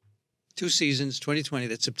sample. 2 seasons, 2020,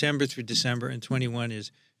 that's September through December, and 21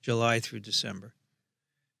 is July through December.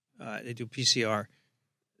 They do PCR.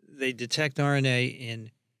 They detect RNA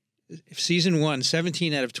in season 1,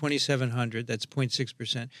 17 out of 2,700, that's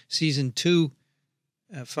 0.6%. Season 2,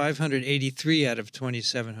 583 out of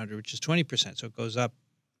 2,700, which is 20%, so it goes up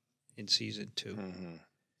in season 2. Mm-hmm.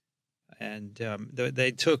 And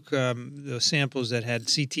they took the samples that had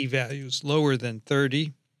CT values lower than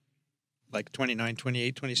 30, like 29,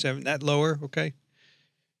 28, 27, that lower, okay,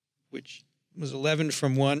 which was 11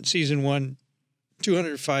 from season 1,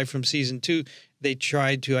 205 from season 2. They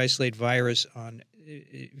tried to isolate virus on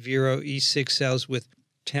Vero E6 cells with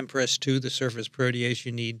TMPRSS2, the surface protease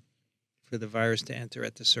you need for the virus to enter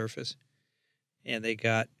at the surface. And they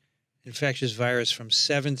got infectious virus from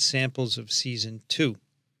 7 samples of season 2.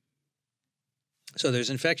 So there's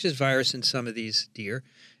infectious virus in some of these deer,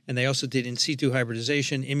 and they also did in situ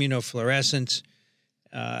hybridization, immunofluorescence,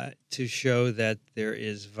 to show that there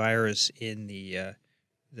is virus in the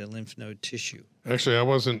lymph node tissue. Actually, I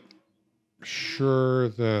wasn't sure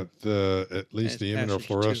that at least the passage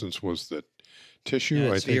immunofluorescence was the tissue.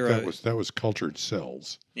 Yeah, I it's think Vero. that was cultured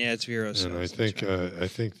cells. Yeah, it's Vero cells. And I that's think right. I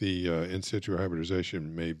think the in situ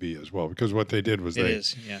hybridization may be as well, because what they did was It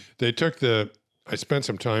is, yeah. they took I spent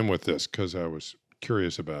some time with this because I was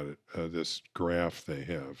curious about it. This graph they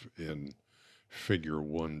have in figure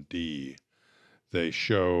 1D, they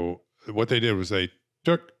show what they did was they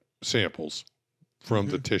took samples from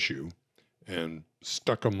the tissue and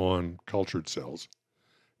stuck them on cultured cells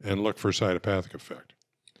and looked for cytopathic effect.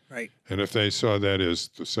 Right. And if they saw that as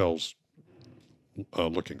the cells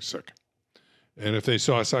looking sick, and if they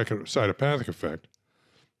saw a cytopathic effect,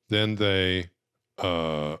 then they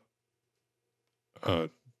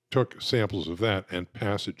took samples of that and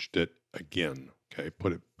passaged it again, okay,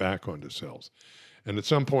 put it back onto cells. And at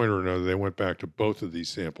some point or another, they went back to both of these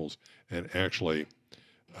samples and actually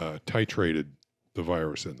titrated the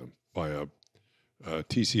virus in them by a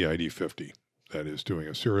TCID 50, that is doing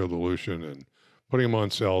a serial dilution and putting them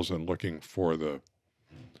on cells and looking for the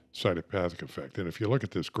cytopathic effect. And if you look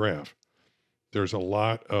at this graph, there's a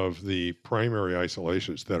lot of the primary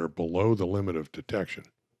isolations that are below the limit of detection.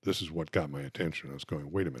 This is what got my attention. I was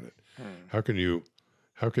going, wait a minute, how can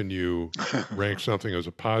you rank something as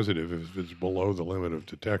a positive if it's below the limit of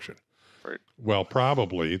detection? Right. Well,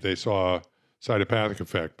 probably they saw cytopathic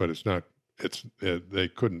effect, but they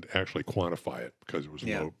couldn't actually quantify it because it was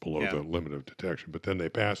below the limit of detection. But then they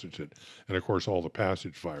passaged it, and of course, all the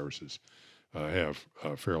passage viruses have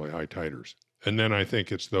fairly high titers. And then I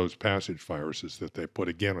think it's those passage viruses that they put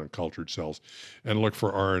again on cultured cells and look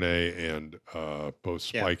for RNA and both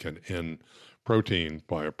spike and N protein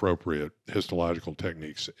by appropriate histological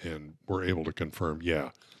techniques, and were able to confirm,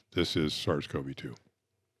 this is SARS-CoV-2.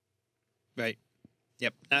 Right.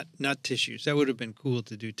 Yep. Not tissues. That would have been cool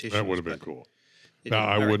to do tissues. That would have been cool. They Now,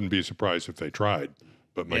 didn't. I All wouldn't be surprised if they tried,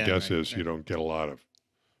 but my guess is you right. don't get a lot of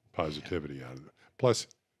positivity out of it. Plus,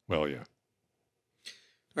 well, yeah.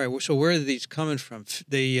 All right. Well, so where are these coming from?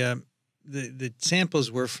 The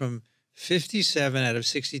samples were from 57 out of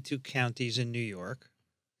 62 counties in New York,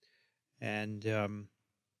 and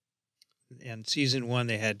season 1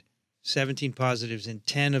 they had 17 positives in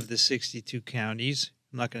 10 of the 62 counties.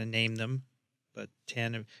 I'm not going to name them, but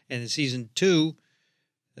 10 of. And in season 2,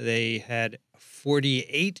 they had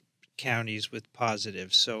 48 counties with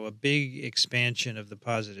positives. So a big expansion of the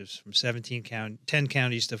positives from 10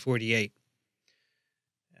 counties to 48.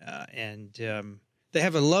 And they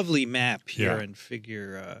have a lovely map here in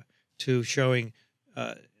figure 2 showing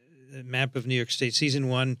the map of New York State. Season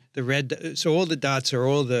 1, the red, so all the dots are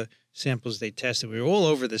all the samples they tested. We were all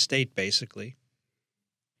over the state, basically.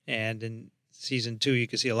 And in season 2, you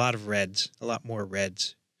can see a lot more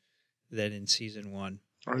reds than in season 1.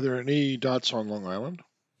 Are there any dots on Long Island?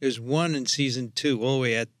 There's one in season 2, all the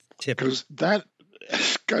way at the tip. Because that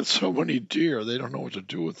got so many deer, they don't know what to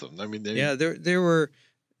do with them. I mean, there were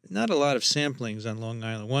not a lot of samplings on Long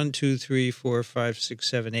Island. 1, 2, 3, 4, 5, 6,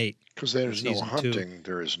 7, 8. Because there's no Season hunting. 2.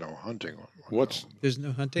 There is no hunting on Long Island. There's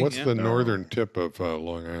no hunting? What's the northern tip of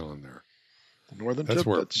Long Island there? The northern That's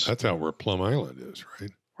tip? That's out where Plum Island is,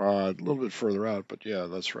 right? A little bit further out, but yeah,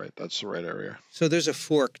 that's right. That's the right area. So there's a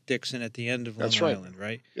fork, Dixon, at the end of Long That's right. Island,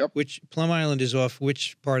 right? Yep. Which Plum Island is off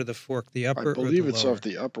which part of the fork, the upper I believe or the it's lower? off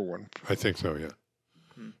the upper one. I think so, yeah.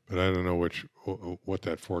 But I don't know what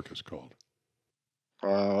that fork is called.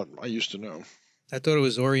 I used to know. I thought it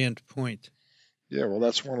was Orient Point. Yeah, well,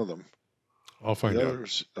 that's one of them. I'll find out.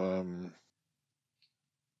 Others, I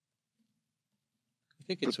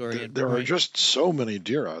think it's Orient there Point. are just so many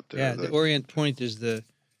deer out there. Yeah, the Orient Point is the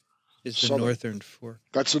Southern. northern fork.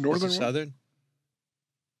 That's the northern Is it one? southern?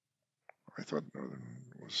 I thought northern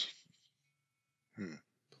was...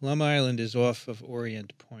 Plum Island is off of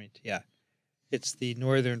Orient Point, yeah. It's the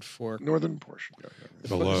northern fork. Northern portion, yeah.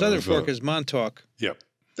 The southern fork is Montauk. Yep.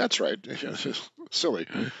 That's right. Silly.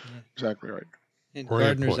 Exactly right. And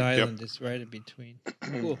Orient Gardner's Point, yep. Island is right in between.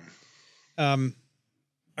 Cool. All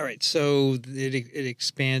All right, so it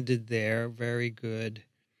expanded there. Very good.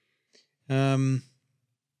 They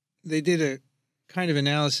did a kind of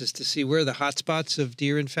analysis to see where the hotspots of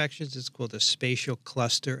deer infections. It's called a spatial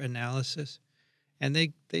cluster analysis, and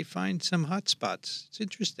they find some hotspots. It's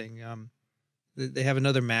interesting. They have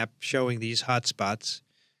another map showing these hotspots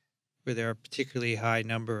where there are a particularly high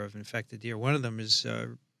number of infected deer. One of them is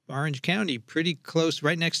Orange County, pretty close,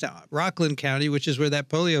 right next to Rockland County, which is where that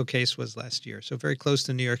polio case was last year. So very close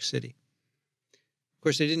to New York City. Of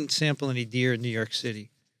course, they didn't sample any deer in New York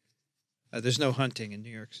City. There's no hunting in New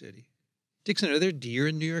York City. Dixon, are there deer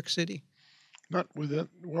in New York City? Not with it.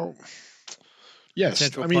 Well, yes.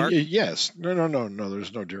 Central Park? Yes. No.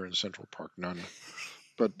 There's no deer in Central Park. None.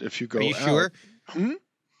 But if you go Are you out, sure? Hmm?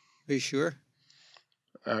 Are you sure?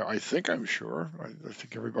 I think I'm sure. I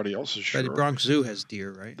think everybody else is sure. But the Bronx Zoo has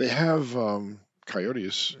deer, right? They have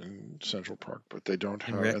coyotes in Central Park, but they don't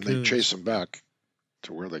have, and they chase them back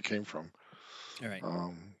to where they came from. All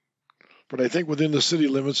right. But I think within the city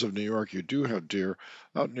limits of New York, you do have deer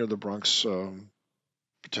out near the Bronx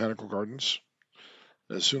Botanical Gardens.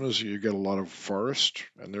 As soon as you get a lot of forest,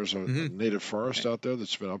 and there's a native forest out there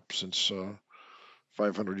that's been up since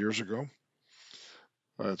 500 years ago.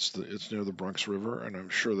 It's near the Bronx River, and I'm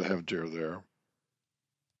sure they have deer there.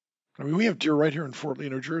 I mean, we have deer right here in Fort Lee,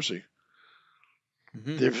 New Jersey.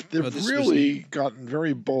 They've really gotten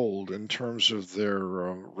very bold in terms of their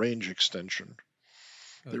range extension.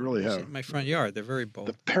 They really have. In my front yard, they're very bold.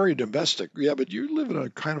 The peridomestic, yeah, but you live in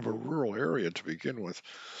a kind of a rural area to begin with.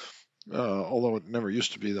 Although it never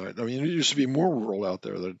used to be that. I mean, it used to be more rural out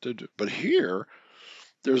there. But here,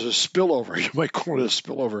 there's a spillover. You might call it a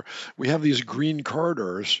spillover. We have these green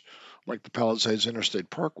corridors, like the Palisades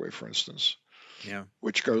Interstate Parkway, for instance,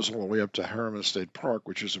 which goes all the way up to Harriman State Park,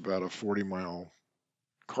 which is about a 40-mile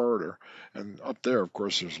corridor. And up there, of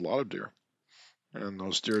course, there's a lot of deer. And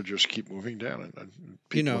those deer just keep moving down. And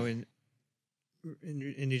people, in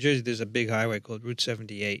New Jersey, there's a big highway called Route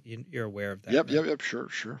 78. You're aware of that? Yep,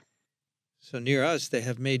 sure. So near us, they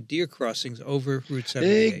have made deer crossings over Route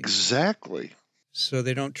 78. Exactly. So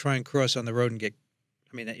they don't try and cross on the road and get.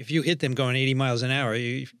 I mean, if you hit them going 80 miles an hour,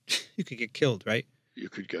 you could get killed, right? You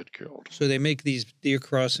could get killed. So they make these deer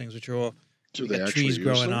crossings, which are all got trees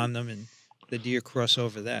growing on them, and the deer cross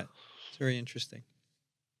over that. It's very interesting.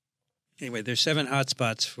 Anyway, there's 7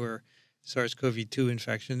 hotspots for SARS-CoV-2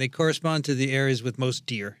 infection. They correspond to the areas with most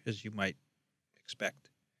deer, as you might expect.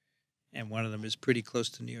 And one of them is pretty close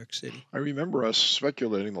to New York City. I remember us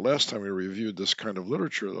speculating the last time we reviewed this kind of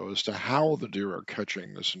literature, though, as to how the deer are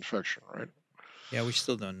catching this infection, right? Yeah, we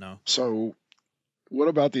still don't know. So what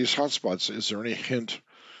about these hotspots? Is there any hint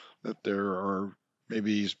that there are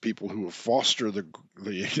maybe people who foster the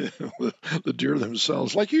deer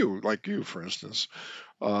themselves, like you, for instance?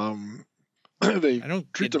 They I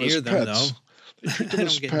don't treat get them near as them, pets. though. They treat them I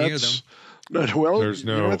as don't get pets. near them. Well, you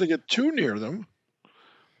don't have to get too near them.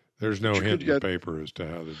 There's no hint in the paper as to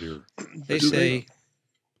how the deer. They say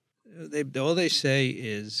all they say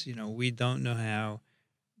is, we don't know how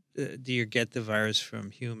deer get the virus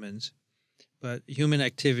from humans, but human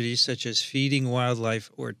activities such as feeding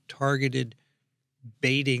wildlife or targeted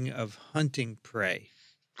baiting of hunting prey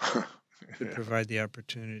could provide the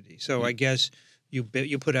opportunity. So I guess you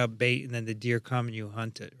put out bait and then the deer come and you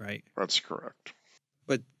hunt it, right? That's correct.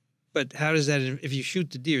 But how does that? If you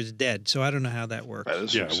shoot the deer, it's dead. So I don't know how that works. That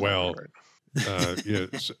is exactly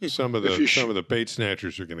right. Some of the bait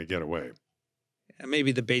snatchers are going to get away.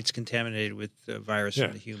 Maybe the bait's contaminated with the virus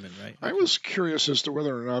from the human, right? I was curious as to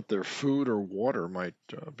whether or not their food or water might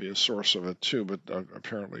be a source of it too, but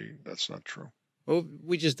apparently that's not true. Well,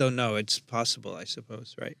 we just don't know. It's possible, I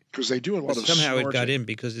suppose, right? Because they do a lot of somehow snorting. It got in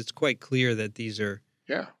because it's quite clear that these are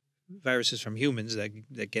viruses from humans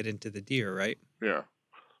that get into the deer, right? Yeah.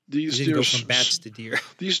 These deer go from bats to deer.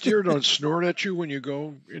 These deer don't snort at you when you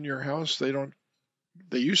go in your house. They don't.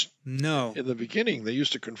 They used no. In the beginning, they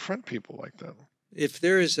used to confront people like that. If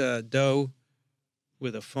there is a doe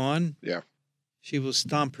with a fawn, she will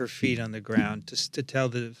stomp her feet on the ground to tell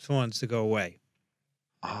the fawns to go away.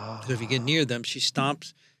 So if you get near them, she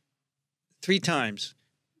stomps 3 times,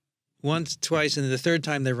 once, twice, and the third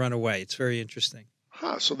time they run away. It's very interesting.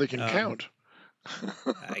 So they can count.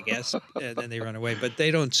 I guess. And then they run away, but they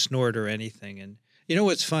don't snort or anything. And you know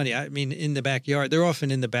what's funny? I mean, in the backyard, they're often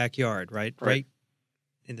in the backyard, right? Right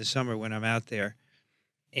in the summer when I'm out there.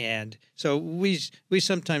 And so we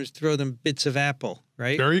sometimes throw them bits of apple,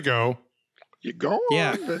 right? There you go. You go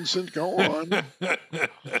on, Vincent, go on.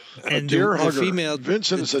 And the female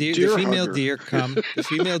Vincent is a deer the female hugger. the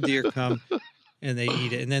female deer come and they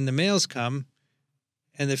eat it. And then the males come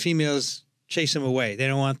and the females chase them away. They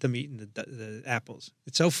don't want them eating the apples.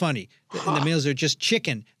 It's so funny. And the males are just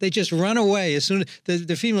chicken. They just run away as soon as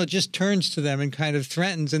the female just turns to them and kind of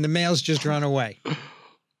threatens, and the males just run away.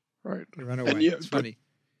 Right. They run away. It's funny.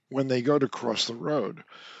 When they go to cross the road,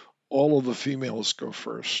 all of the females go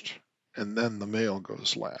first, and then the male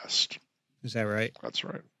goes last. Is that right? That's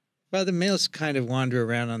right. Well, the males kind of wander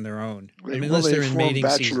around on their own. Unless they're in mating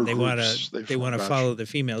season, they want to follow the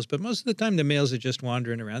females. But most of the time, the males are just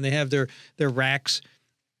wandering around. They have their racks,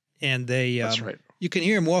 and That's right. You can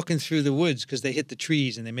hear them walking through the woods because they hit the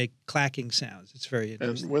trees and they make clacking sounds. It's very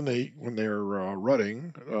interesting. And when they're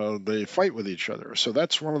rutting, they fight with each other. So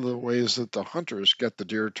that's one of the ways that the hunters get the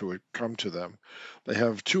deer to come to them. They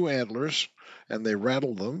have two antlers, and they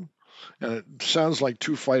rattle them. And it sounds like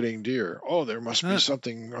two fighting deer. Oh, there must be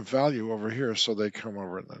something of value over here. So they come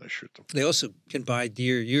over and then they shoot them. They also can buy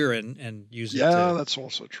deer urine and use it. Yeah, that's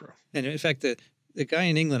also true. And in fact, the guy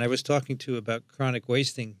in England I was talking to about chronic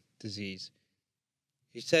wasting disease,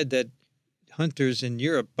 he said that hunters in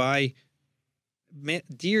Europe buy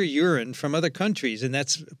deer urine from other countries, and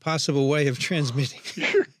that's a possible way of transmitting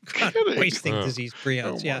chronic wasting disease,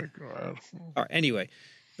 prions. My God. All right, anyway,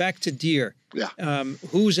 back to deer. Yeah.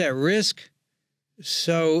 Who's at risk?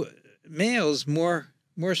 So males more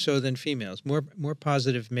so than females. More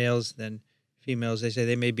positive males than females. They say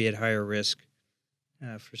they may be at higher risk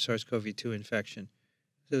for SARS-CoV-2 infection.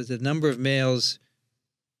 So the number of males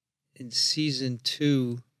in season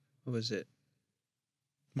 2, what was it?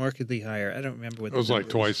 Markedly higher. I don't remember what it was like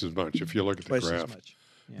twice as much. If you look at the graph,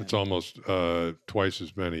 yeah. It's almost twice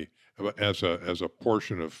as many as a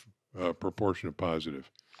portion of proportion of positive.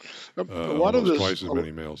 A lot of this, twice as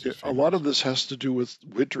many males. A lot of this has to do with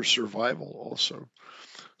winter survival also.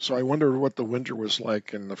 So I wonder what the winter was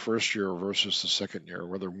like in the first year versus the second year,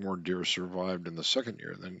 whether more deer survived in the second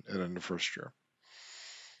year than in the first year.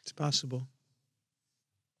 It's possible.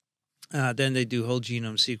 Then they do whole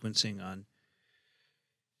genome sequencing on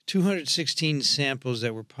 216 samples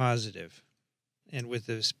that were positive, and with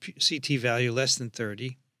a CT value less than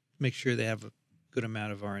 30, make sure they have a good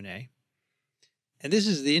amount of RNA. And this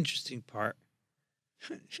is the interesting part.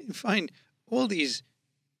 You find all these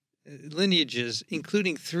lineages,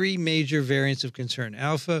 including 3 major variants of concern: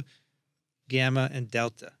 alpha, gamma, and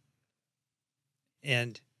delta.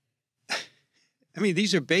 And I mean,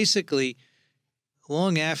 these are basically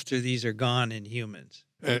long after these are gone in humans.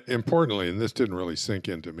 Importantly, and this didn't really sink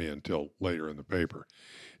into me until later in the paper,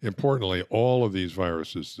 importantly, all of these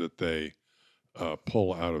viruses that they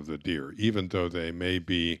pull out of the deer, even though they may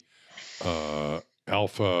be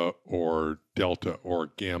alpha or delta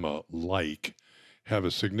or gamma-like, have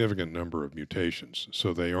a significant number of mutations.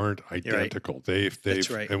 So they aren't identical. Right.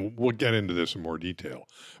 That's right. And we'll get into this in more detail,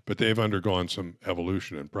 but they've undergone some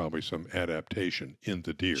evolution and probably some adaptation in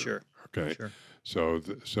the deer. Sure. Okay. Sure.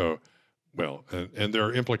 So, well, and there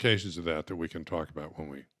are implications of that we can talk about when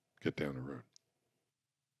we get down the road.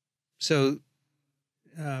 So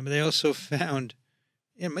they also found,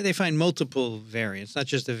 they find multiple variants, not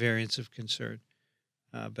just the variants of concern,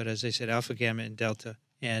 but as I said, alpha, gamma, and delta.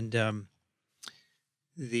 And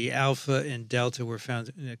the alpha and delta were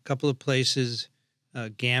found in a couple of places.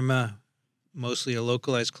 Gamma, mostly a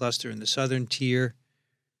localized cluster in the southern tier,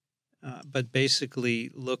 but basically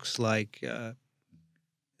looks like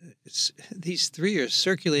these 3 are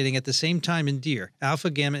circulating at the same time in deer. Alpha,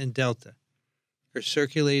 gamma, and delta are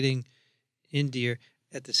circulating in deer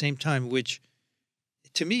at the same time, which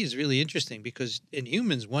to me is really interesting because in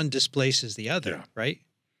humans, one displaces the other, right?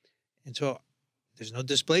 And so there's no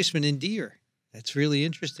displacement in deer. That's really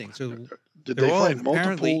interesting. So did they find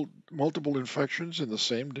multiple infections in the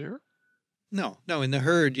same deer? No. In the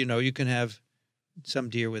herd, you can have some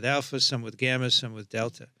deer with alpha, some with gamma, some with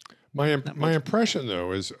delta. My impression,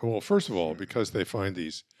 though, is, well, first of all, because they find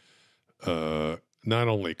these not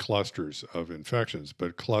only clusters of infections,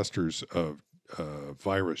 but clusters of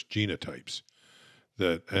virus genotypes,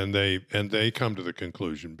 and they come to the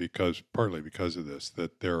conclusion, partly because of this,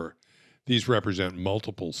 that these represent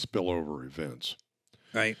multiple spillover events.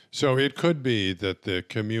 Right. So it could be that the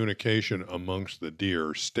communication amongst the deer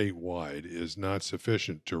statewide is not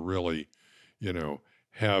sufficient to really,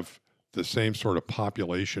 have the same sort of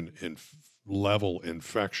population level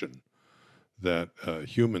infection that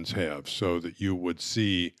humans have, so that you would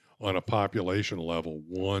see on a population level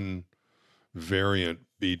one variant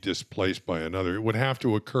be displaced by another. It would have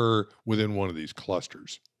to occur within one of these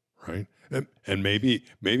clusters, right? And maybe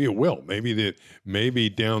it will. Maybe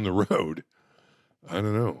down the road, I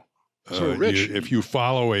don't know. So, Rich, if you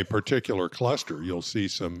follow a particular cluster, you'll see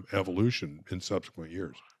some evolution in subsequent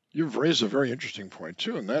years. You've raised a very interesting point,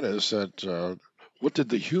 too, and that is that what did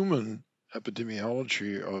the human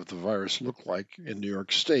epidemiology of the virus look like in New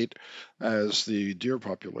York State as the deer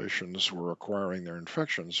populations were acquiring their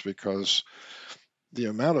infections, because the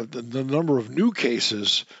amount of the number of new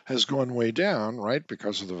cases has gone way down, right,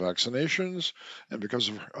 because of the vaccinations and because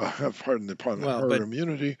of pardon the pun, Well, herd but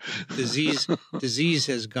immunity. disease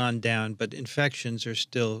has gone down, but infections are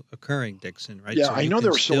still occurring, Dixon, right? Yeah, So I you know can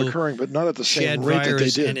they're still still occurring, but not at the same shed rate that they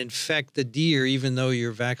virus did. and infect the deer even though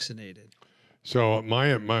you're vaccinated. So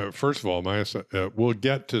my first of all, we'll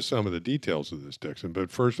get to some of the details of this, Dixon. But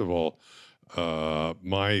first of all,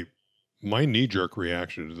 my knee-jerk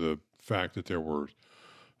reaction to the fact that there were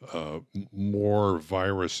more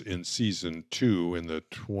virus in season 2 in the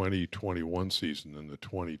 2021 season than the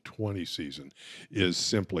 2020 season is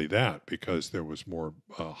simply that, because there was more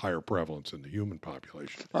higher prevalence in the human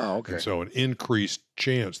population. Oh, okay. And so an increased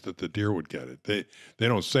chance that the deer would get it. They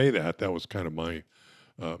don't say that. That was kind of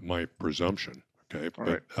my presumption. Okay.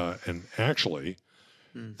 But and actually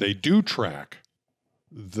they do track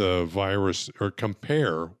the virus or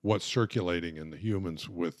compare what's circulating in the humans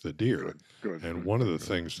with the deer. And one of the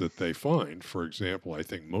things that they find, for example, I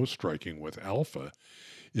think most striking with alpha,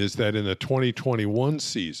 is that in the 2021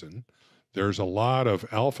 season, there's a lot of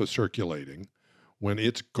alpha circulating when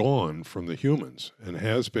it's gone from the humans and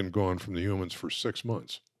has been gone from the humans for 6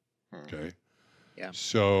 months. Okay. Yeah.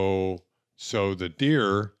 So the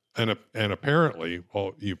deer, and apparently,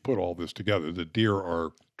 you put all this together, the deer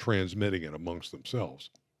are transmitting it amongst themselves.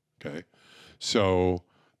 Okay. So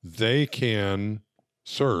they can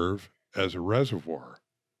serve as a reservoir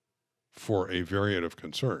for a variant of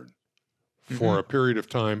concern for a period of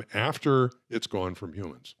time after it's gone from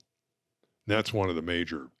humans. That's one of the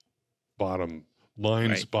major bottom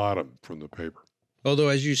from the paper. Although,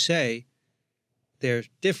 as you say, they're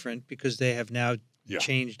different because they have now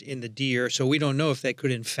changed in the deer, so we don't know if they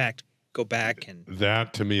could in fact go back and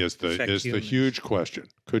that to me is the huge question.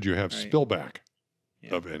 Could you have spillback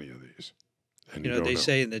of any of these? And you know, they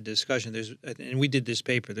say in the discussion, and we did this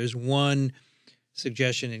paper, there's one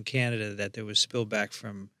suggestion in Canada that there was spillback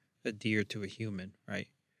from a deer to a human, right?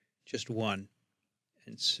 Just one.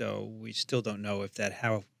 And so we still don't know if that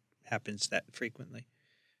happens that frequently.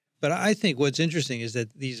 But I think what's interesting is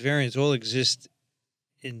that these variants all exist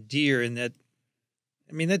in deer, and that,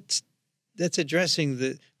 I mean, that's addressing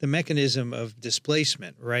the mechanism of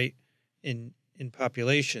displacement, right, in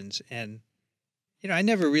populations. And, you know, I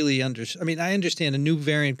never really understood. I mean, I understand a new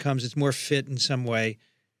variant comes, it's more fit in some way,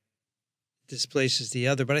 displaces the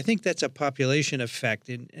other, but I think that's a population effect.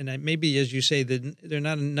 And maybe, as you say, that there are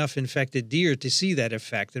not enough infected deer to see that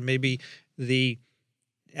effect. And maybe the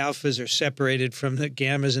alphas are separated from the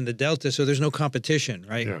gammas and the delta, so there's no competition,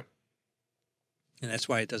 right? Yeah. And that's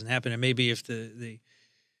why it doesn't happen. And maybe if the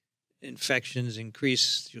infections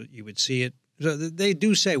increase, you would see it. So they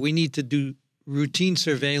do say we need to do routine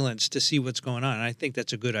surveillance to see what's going on. And I think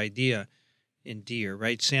that's a good idea in deer,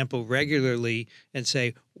 right? Sample regularly and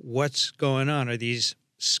say, what's going on? Are these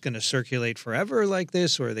going to circulate forever like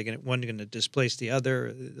this, or are they one going to displace the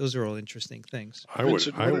other? Those are all interesting things. I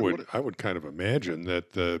would kind of imagine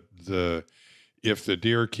that if the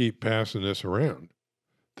deer keep passing this around,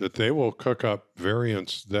 that they will cook up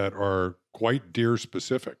variants that are quite deer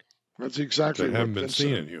specific. That's exactly that what haven't been Vincent,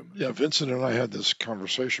 seen in humans. Yeah, Vincent and I had this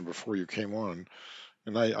conversation before you came on,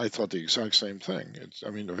 and I thought the exact same thing.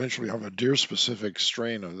 Eventually you have a deer-specific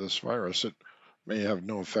strain of this virus. It may have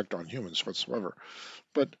no effect on humans whatsoever.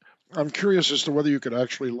 But I'm curious as to whether you could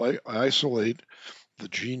actually isolate the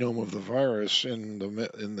genome of the virus in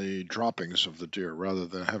the droppings of the deer rather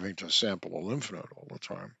than having to sample a lymph node all the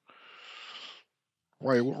time.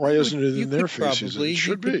 Why isn't it in their feces? It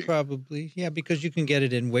should be. Probably, yeah, because you can get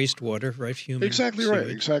it in wastewater, right? Human exactly sewage. right,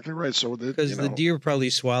 exactly right. So because the deer probably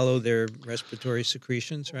swallow their respiratory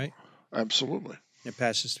secretions, right? Absolutely. It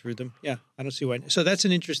passes through them. Yeah, I don't see why. So that's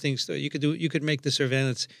an interesting story. You could make the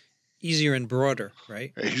surveillance easier and broader,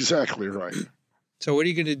 right? Exactly right. So what are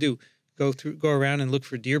you going to do? Go around and look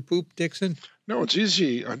for deer poop, Dixon? No, it's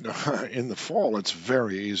easy. In the fall, it's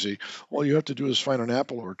very easy. All you have to do is find an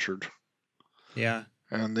apple orchard. Yeah.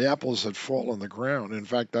 And the apples that fall on the ground, in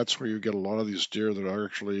fact, that's where you get a lot of these deer that are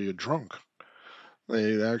actually drunk.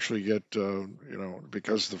 They actually get,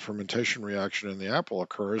 because the fermentation reaction in the apple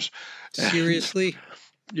occurs. Seriously?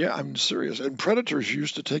 Yeah, I'm serious. And predators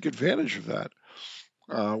used to take advantage of that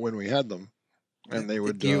when we had them. And they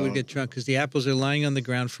would... The deer would get drunk because the apples are lying on the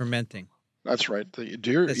ground fermenting. That's right. The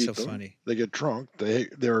deer That's eat so them. Funny. They get drunk.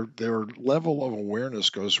 Their level of awareness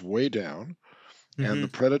goes way down. And the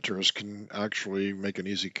predators can actually make an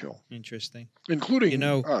easy kill. Interesting. Including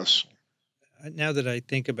us. Now that I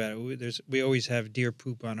think about it, we always have deer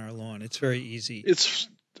poop on our lawn. It's very easy. It's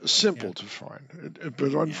simple to find.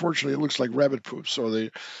 But unfortunately, it looks like rabbit poop. So they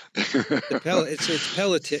It's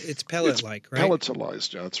pellet-like, right?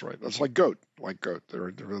 pelletized. Yeah, that's right. That's like goat.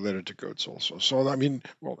 They're related to goats also. So I mean,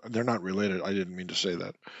 well, they're not related. I didn't mean to say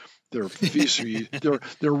that. Their feces,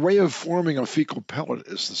 their way of forming a fecal pellet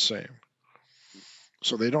is the same.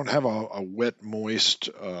 So they don't have a wet, moist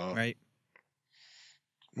Right.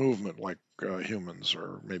 movement like humans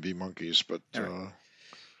or maybe monkeys. But All right.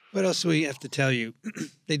 What else do we have to tell you?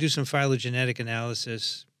 They do some phylogenetic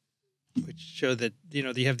analysis, which show that,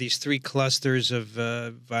 you have these 3 clusters of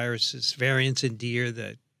viruses, variants in deer,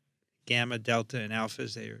 the gamma, delta, and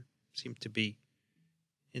alphas. They seem to be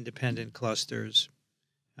independent clusters.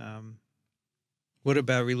 What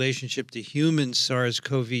about relationship to human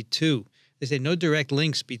SARS-CoV-2? They say no direct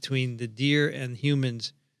links between the deer and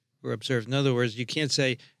humans were observed. In other words, you can't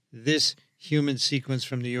say this human sequence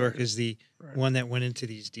from New York is the one that went into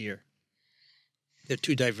these deer. They're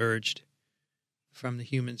too diverged from the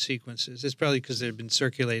human sequences. It's probably because they've been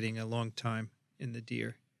circulating a long time in the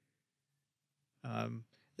deer. And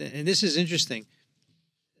this is interesting.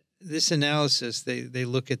 This analysis, they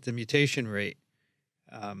look at the mutation rate.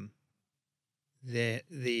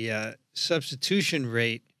 The substitution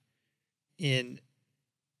rate in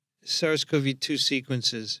SARS-CoV-2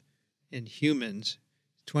 sequences in humans,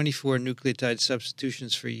 24 nucleotide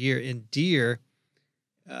substitutions per year. In deer,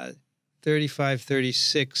 35,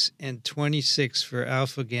 36, and 26 for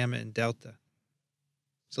alpha, gamma, and delta.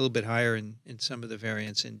 It's a little bit higher in some of the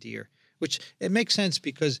variants in deer, which it makes sense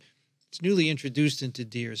because it's newly introduced into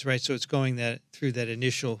deers, right? So it's going through that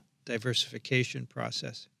initial diversification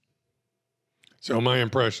process. So my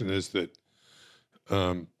impression is that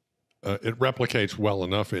it replicates well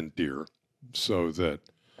enough in deer so that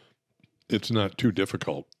it's not too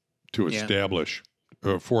difficult to establish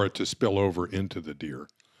for it to spill over into the deer.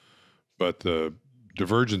 But the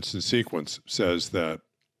divergence in sequence says that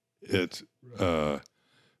it's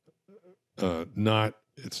not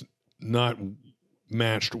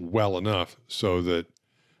matched well enough so that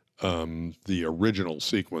the original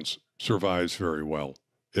sequence survives very well.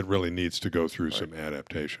 It really needs to go through some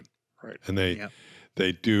adaptation. Right. And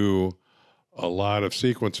they do a lot of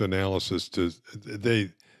sequence analysis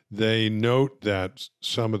they note that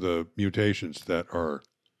some of the mutations that are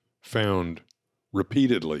found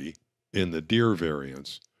repeatedly in the deer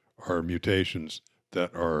variants are mutations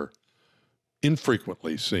that are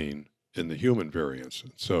infrequently seen in the human variants.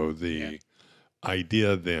 So the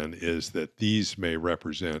idea then is that these may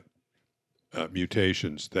represent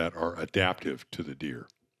mutations that are adaptive to the deer.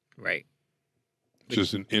 Right. Which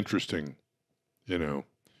is an interesting,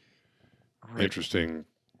 interesting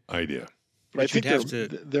idea. But I think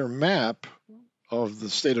their map of the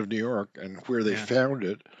state of New York and where they found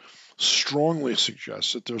it strongly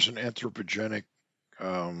suggests that there's an anthropogenic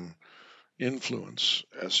influence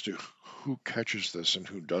as to who catches this and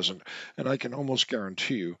who doesn't. And I can almost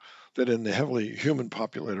guarantee you that in the heavily human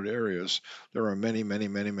populated areas, there are many, many,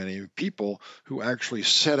 many, many people who actually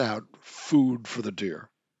set out food for the deer.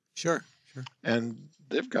 Sure. And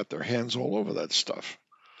they've got their hands all over that stuff.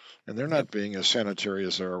 And they're not being as sanitary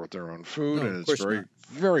as they are with their own food. No, and it's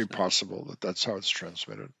very possible that that's how it's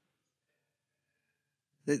transmitted.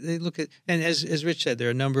 They look at, and as Rich said, there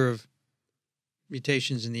are a number of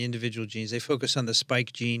mutations in the individual genes. They focus on the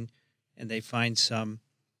spike gene, and they find some.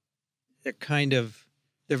 They're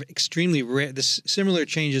extremely rare. The similar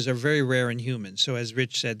changes are very rare in humans. So as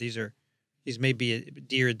Rich said, these may be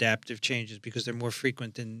deer adaptive changes because they're more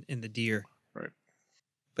frequent in the deer. Right.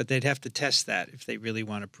 But they'd have to test that if they really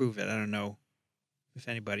want to prove it. I don't know if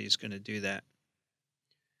anybody is going to do that.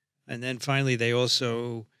 And then finally, they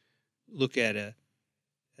also look at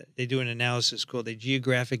they do an analysis called the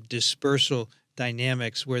geographic dispersal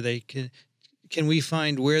dynamics, where they can we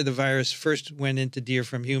find where the virus first went into deer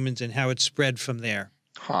from humans and how it spread from there.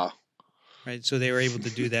 Right. So they were able to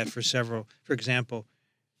do that for several. For example,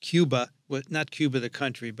 Cuba, not Cuba the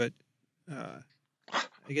country, but I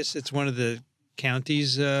guess it's one of the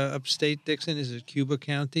counties upstate, Dixon. Is it Cuba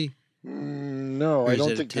County? No, I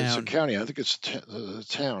don't think it's a county. I think it's a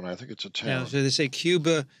town. I think it's a town. Yeah, so they say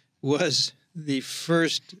Cuba was the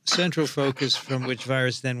first central focus from which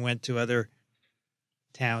virus then went to other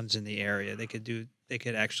towns in the area. They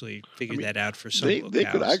could actually figure that out for some locales. They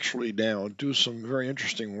could actually now do some very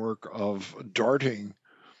interesting work of darting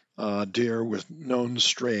deer with known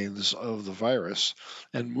strains of the virus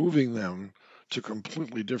and moving them to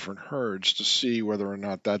completely different herds to see whether or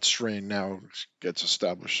not that strain now gets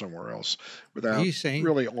established somewhere else without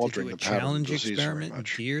really altering the pattern of disease very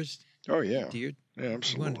much. Deers? Oh, yeah. Deer? Yeah,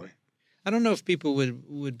 absolutely. I don't know if people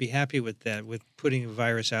would be happy with that, with putting a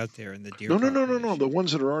virus out there in the deer No. population. The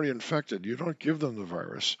ones that are already infected, you don't give them the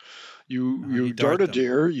virus. You You dart dart a them.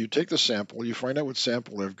 deer, you take the sample, you find out what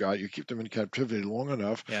sample they've got, you keep them in captivity long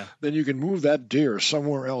enough, Yeah. then you can move that deer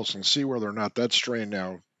somewhere else and see whether or not that strain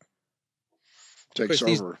now takes Of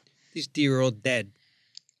course, over. these deer are all dead.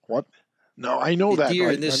 What? No, I know The that.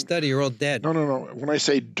 deer in this study are all dead. No. When I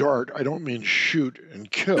say dart, I don't mean shoot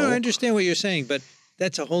and kill. No, I understand what you're saying, but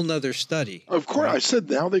that's a whole nother study. Of course, right? I said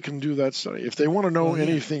now they can do that study. If they want to know Well, yeah.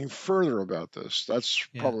 anything further about this, that's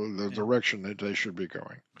Yeah, probably the yeah. direction that they should be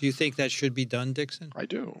going. Do you think that should be done, Dixon? I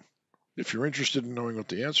do. If you're interested in knowing what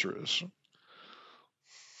the answer is.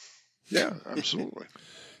 Yeah, absolutely.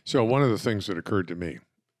 So one of the things that occurred to me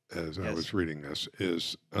as I Yes. was reading this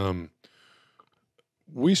is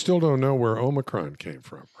we still don't know where Omicron came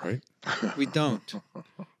from, right? We don't.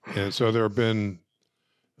 And so there have been,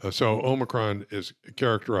 so Omicron is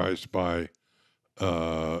characterized by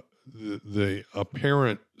the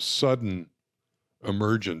apparent sudden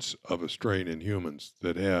emergence of a strain in humans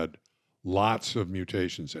that had lots of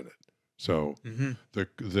mutations in it. So Mm-hmm.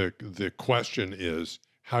 the question is,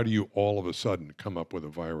 how do you all of a sudden come up with a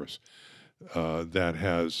virus that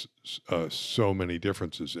has so many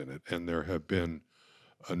differences in it? And there have been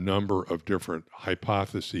a number of different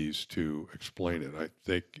hypotheses to explain it. I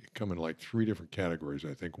think come in like 3 different categories.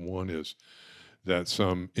 I think one is that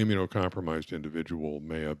some immunocompromised individual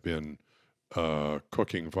may have been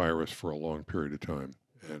cooking virus for a long period of time,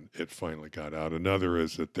 and it finally got out. Another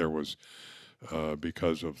is that there was,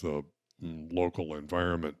 because of the local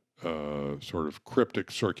environment, sort of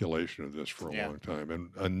cryptic circulation of this for a long time.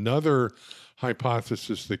 And another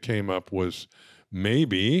hypothesis that came up was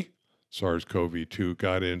maybe SARS-CoV-2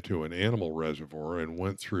 got into an animal reservoir and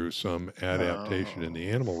went through some adaptation in the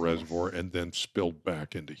animal reservoir and then spilled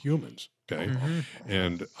back into humans. Okay. Mm-hmm.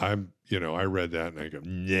 And I read that and I go,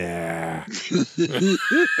 nah.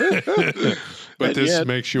 But And this yet-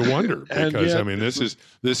 makes you wonder and because, yet- I mean, this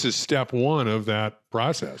is step one of that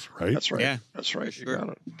process, right? That's right. Yeah, That's right. sure. You got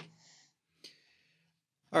it.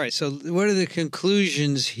 All right. So, what are the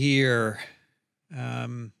conclusions here?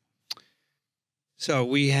 So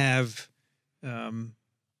we have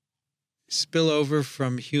spillover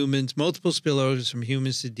from humans, multiple spillovers from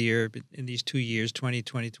humans to deer in these 2 years,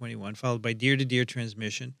 2020, 21, followed by deer-to-deer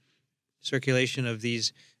transmission, circulation of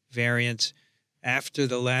these variants after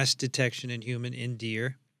the last detection in human in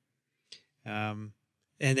deer. And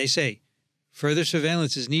they say further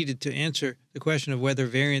surveillance is needed to answer the question of whether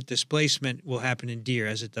variant displacement will happen in deer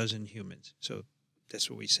as it does in humans. So that's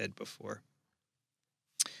what we said before.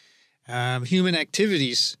 Human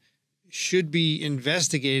activities should be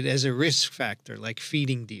investigated as a risk factor, like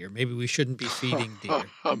feeding deer. Maybe we shouldn't be feeding deer.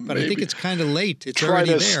 But I think it's kind of late. It's try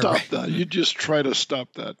already to there. stop Right? that. You just try to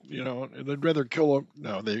stop that. And they'd rather kill them.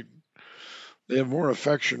 No, they have more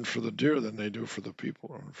affection for the deer than they do for the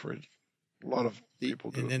people. I'm afraid a lot of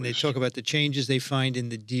people do. And at then they least. talk about the changes they find in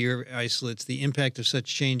the deer isolates. The impact of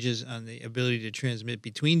such changes on the ability to transmit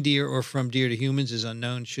between deer or from deer to humans is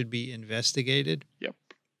unknown, should be investigated. Yep.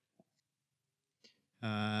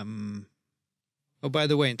 Oh, by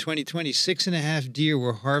the way, in 2020, 6.5 deer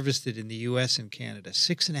were harvested in the U.S. and Canada.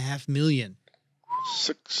 6.5 million.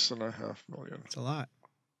 6.5 million. That's a lot.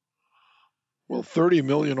 Well, 30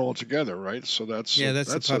 million altogether, right? So that's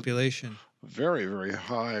That's the population. a very, very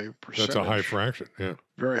high percentage. That's a high fraction, yeah.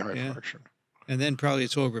 Very high Yeah. fraction. And then probably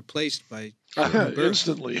it's all replaced by birth.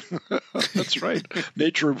 Instantly. That's right.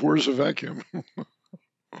 Nature abhors a vacuum.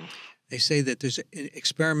 They say that there's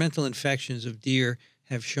experimental infections of deer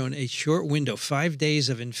have shown a short window, 5 days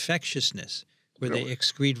of infectiousness, where they Really?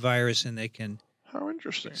 excrete virus and they can How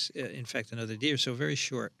interesting. infect another deer. So very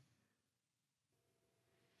short.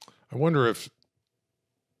 I wonder if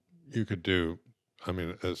you could do, I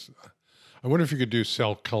wonder if you could do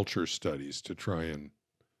cell culture studies to try and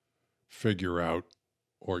figure out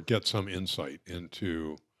or get some insight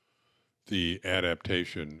into the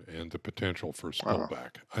adaptation and the potential for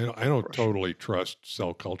spillback. I don't course. totally trust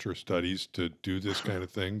cell culture studies to do this kind of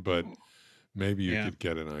thing, but maybe you Yeah. could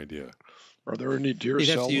get an idea. Are there any deer You'd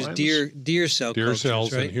cell have to use lines? deer cell Deer cultures,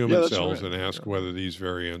 cells right? and human Yeah, that's cells right. and ask Yeah. whether these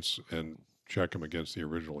variants, and check them against the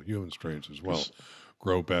original human strains as well, Yes.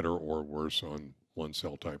 grow better or worse on one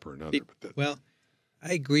cell type or another. But that, Well,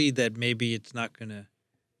 I agree that maybe it's not going to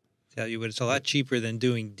tell you, but it's a lot cheaper than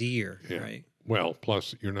doing deer, Yeah. right? well,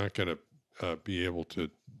 plus you're not going to be able to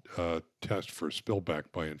test for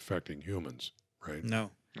spillback by infecting humans, right? No.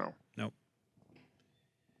 No.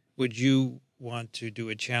 Would you want to do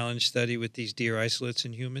a challenge study with these deer isolates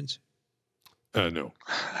in humans? No. No,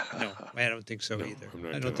 I don't think so No, either. I'm not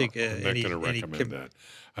I don't gonna, think I'm not any going to any recommend that.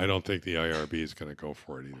 I don't think the IRB is going to go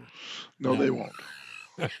for it either. No, No. they won't.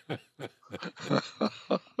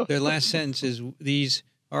 Their last sentence is, these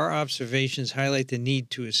our observations highlight the need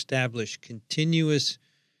to establish continuous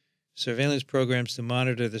surveillance programs to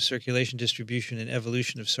monitor the circulation, distribution, and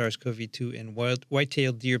evolution of SARS-CoV-2 in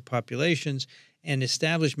white-tailed deer populations and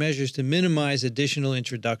establish measures to minimize additional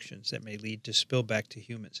introductions that may lead to spillback to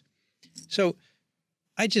humans. So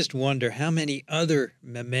I just wonder how many other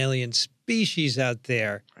mammalian species out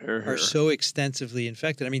there Here, are here. so extensively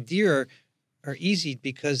infected. I mean, deer are easy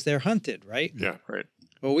because they're hunted, right? Yeah. Right.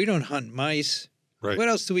 Well, we don't hunt mice. Right. What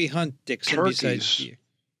else do we hunt, Dixon, besides Turkeys. deer?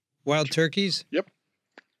 Wild turkeys?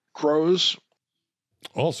 Crows,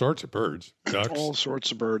 All sorts of birds, ducks. all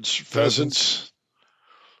sorts of birds, pheasants.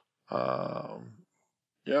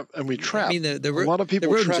 Yep, and we trap. I mean, a lot of the people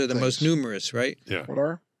rodents trap are the most things. numerous, right? Yeah. What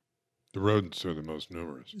are? The rodents are the most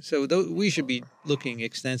numerous. So we should be looking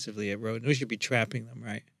extensively at rodents. We should be trapping them,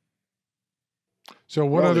 right? So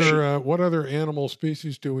what Well, they what other animal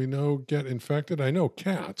species do we know get infected? I know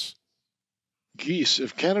cats. Geese.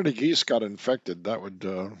 If Canada geese got infected, that would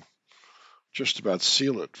just about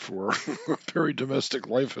seal it for very domestic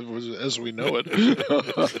life as we know it.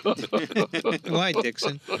 Why,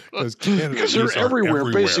 Dixon? Because Because they're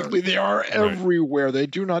everywhere. Basically, they are Right. everywhere. They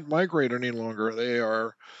do not migrate any longer. They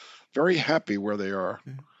are very happy where they are.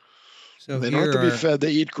 So They don't here have to be are, fed.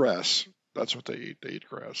 They eat grass. That's what they eat. They eat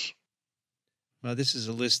grass. well, this is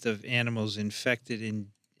a list of animals infected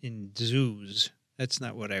in zoos. That's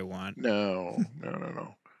not what I want. No.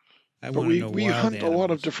 I But want to know we wild hunt animals. a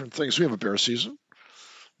lot of different things. We have a bear season.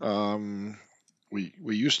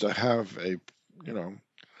 We used to have a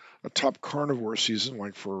top carnivore season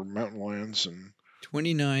like for mountain lions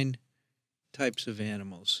 29 types of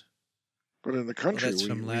animals. but in the country that's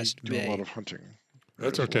from we last do a lot May. of hunting.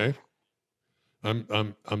 That's as well. okay.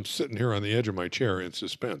 I'm sitting here on the edge of my chair in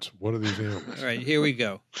suspense. What are these animals? All right, here we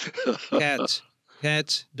go.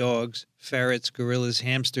 Cats, dogs, ferrets, gorillas,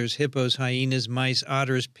 hamsters, hippos, hyenas, mice,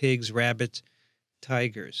 otters, pigs, rabbits,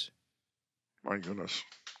 tigers. My goodness.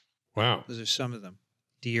 Wow. Those are some of them.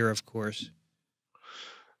 Deer, of course.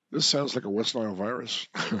 This sounds like a West Nile virus.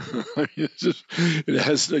 It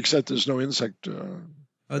has, except there's no insect.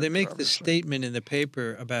 Oh, they make the obviously. statement in the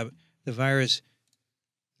paper about the virus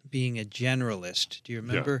being a generalist. Do you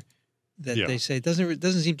remember that Yeah. they say it doesn't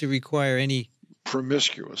seem to require any?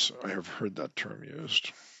 Promiscuous. I have heard that term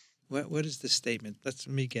used. What is the statement? Let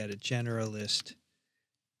me get it. Generalist.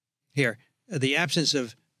 Here, the absence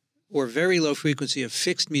of or very low frequency of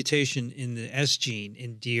fixed mutation in the S gene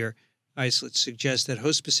in deer isolates suggests that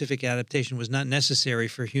host-specific adaptation was not necessary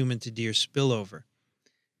for human to deer spillover,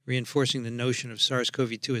 reinforcing the notion of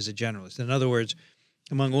SARS-CoV-2 as a generalist. In other words,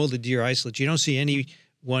 among all the deer isolates, you don't see any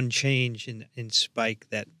one change in spike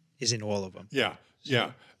that is in all of them. Yeah.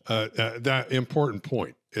 That important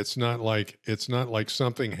point. It's not like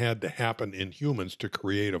something had to happen in humans to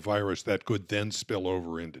create a virus that could then spill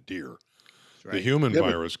over into deer. Right. The human Yeah,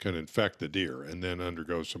 but- virus can infect the deer and then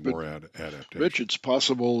undergo some more adaptation. Rich, it's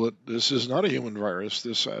possible that this is not a human virus.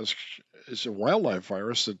 This is a wildlife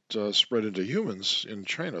virus that spread into humans in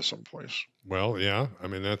China someplace. Well, yeah. I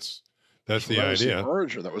mean, that's So the that was idea. the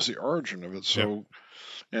origin. That was the origin of it. So,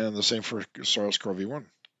 and the same for SARS-CoV-1.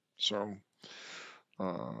 So,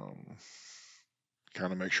 kind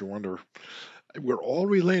of makes you wonder. We're all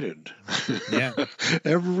related. Yeah.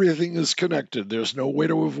 Everything is connected. There's no way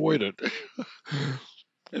to avoid it.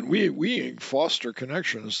 And we foster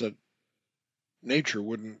connections that nature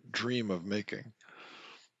wouldn't dream of making,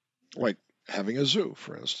 like having a zoo,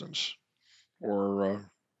 for instance, or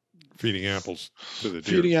Feeding apples to the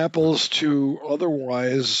deer. feeding apples to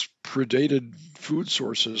otherwise predated food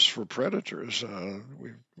sources for predators.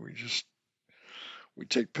 We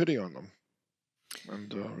take pity on them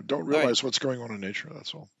and don't realize what's going on in nature.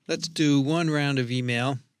 That's all. Let's do one round of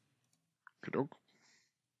email. Okey-doke.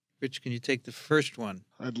 Rich, can you take the first one?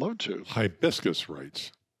 I'd love to. Hibiscus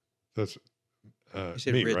writes. That's You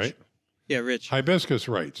said me, Rich. right? Yeah, Rich. Hibiscus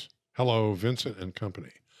writes, "Hello, Vincent and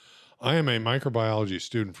company. I am a microbiology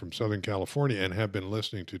student from Southern California and have been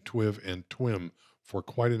listening to TWiV and TWIM for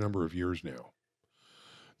quite a number of years now.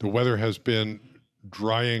 The weather has been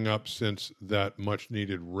drying up since that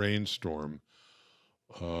much-needed rainstorm.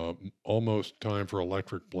 Almost time for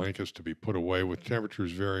electric blankets to be put away, with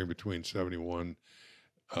temperatures varying between 71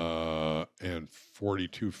 and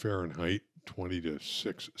 42 Fahrenheit, 20 to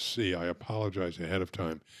 6 C. I apologize ahead of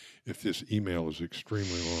time if this email is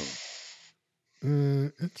extremely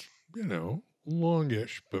long." It's,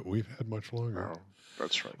 longish, but we've had much longer. Wow.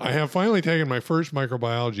 That's right. I have finally taken my first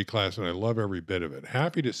microbiology class, and I love every bit of it.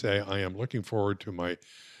 Happy to say I am looking forward to my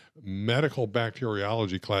medical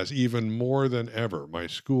bacteriology class even more than ever. My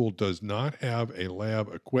school does not have a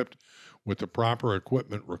lab equipped with the proper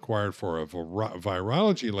equipment required for a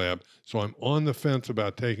virology lab, so I'm on the fence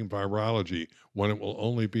about taking virology when it will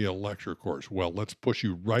only be a lecture course. Well, let's push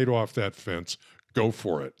you right off that fence. Go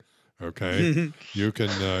for it. Okay, you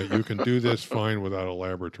can do this fine without a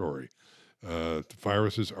laboratory. The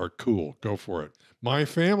viruses are cool. Go for it. My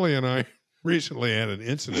family and I recently had an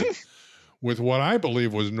incident with what I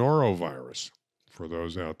believe was norovirus. For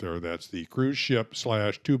those out there, that's the cruise ship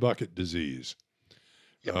 / two-bucket disease.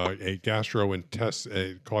 Yep. It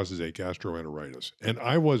causes a gastroenteritis. And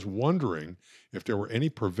I was wondering if there were any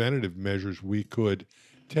preventative measures we could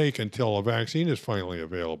take until a vaccine is finally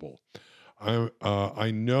available. I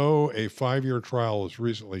know a 5-year trial was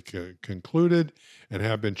recently concluded and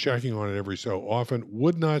have been checking on it every so often.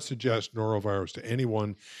 Would not suggest norovirus to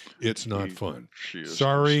anyone. It's not fun. She is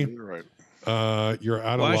Sorry. absolutely right. You're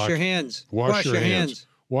out of luck. Wash your hands. Wash your hands.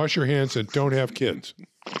 Wash your hands and don't have kids.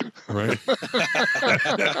 Right?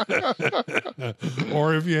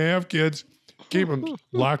 Or if you have kids, keep them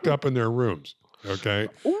locked up in their rooms. Okay?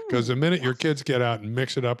 Because the minute your kids get out and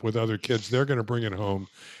mix it up with other kids, they're going to bring it home.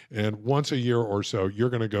 And once a year or so, you're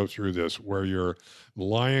going to go through this where you're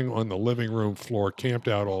lying on the living room floor, camped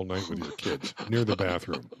out all night with your kids near the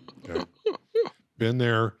bathroom. Okay? Been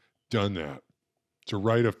there, done that. It's a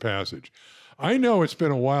rite of passage. I know it's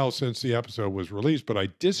been a while since the episode was released, but I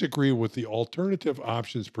disagree with the alternative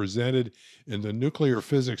options presented in the nuclear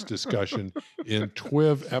physics discussion in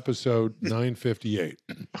TWiV episode 958.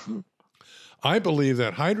 I believe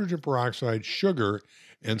that hydrogen peroxide, sugar,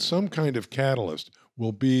 and some kind of catalyst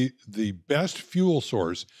will be the best fuel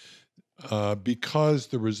source because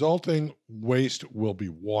the resulting waste will be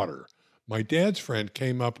water. My dad's friend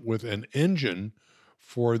came up with an engine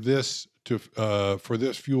for this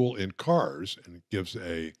fuel in cars, and it gives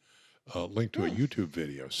a link to a YouTube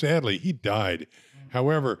video. Sadly, he died.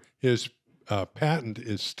 However, his patent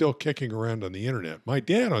is still kicking around on the internet. My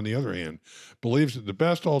dad, on the other hand, believes that the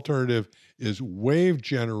best alternative is wave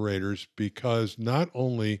generators because not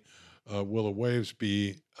only will the waves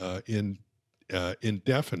be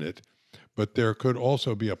indefinite, but there could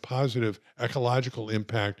also be a positive ecological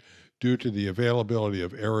impact due to the availability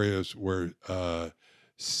of areas where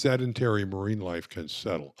sedentary marine life can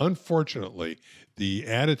settle. Unfortunately, the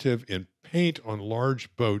additive in paint on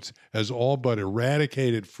large boats has all but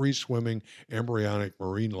eradicated free-swimming embryonic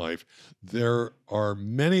marine life. There are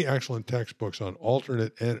many excellent textbooks on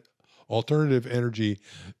alternative energy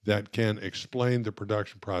that can explain the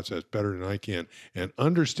production process better than I can, and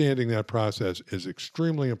understanding that process is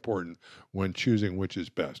extremely important when choosing which is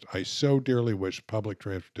best. I so dearly wish public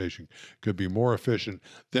transportation could be more efficient.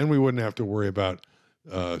 Then we wouldn't have to worry about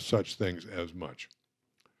such things as much.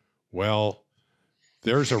 Well,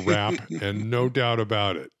 there's a wrap, and no doubt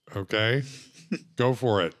about it. Okay, go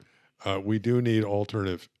for it. We do need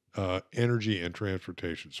alternative energy and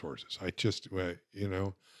transportation sources. I just, I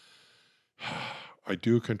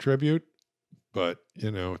do contribute, but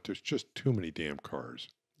there's just too many damn cars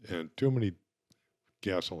and too many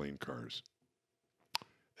gasoline cars,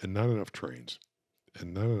 and not enough trains,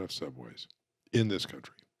 and not enough subways in this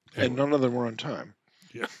country. Anyway. And none of them were on time.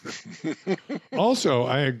 Yeah. Also,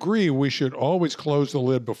 I agree we should always close the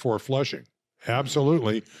lid before flushing.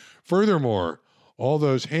 Absolutely. Furthermore, all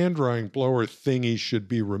those hand-drying blower thingies should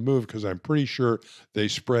be removed because I'm pretty sure they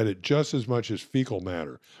spread it just as much as fecal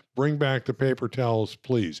matter. Bring back the paper towels,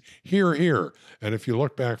 please. Hear, hear. And if you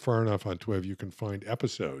look back far enough on TWiV, you can find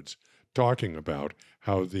episodes talking about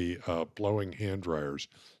how the blowing hand dryers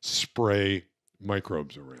spray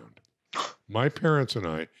microbes around. My parents and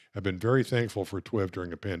I have been very thankful for TWiV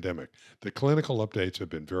during a pandemic. The clinical updates have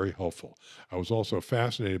been very helpful. I was also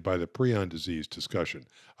fascinated by the prion disease discussion.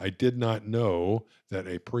 I did not know that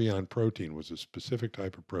a prion protein was a specific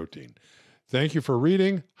type of protein. Thank you for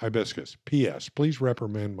reading. Hibiscus. P.S. Please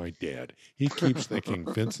reprimand my dad. He keeps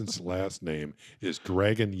thinking Vincent's last name is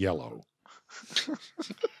Racaniello.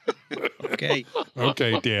 Okay.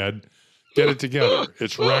 Okay, Dad. Get it together.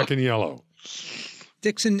 It's Racaniello.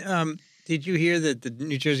 Dixon, did you hear that the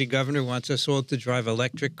New Jersey governor wants us all to drive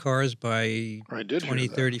electric cars by I did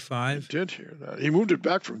 2035? I did hear that. He moved it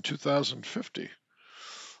back from 2050.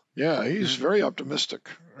 Yeah, he's very optimistic.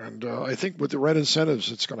 And I think with the right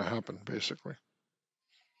incentives, it's going to happen, basically.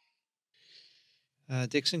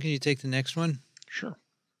 Dixon, can you take the next one? Sure.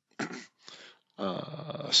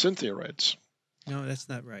 Cynthia writes. No, that's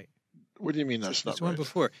not right. What do you mean that's not right? This one right?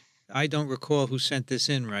 before. I don't recall who sent this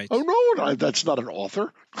in, right? Oh, no, that's not an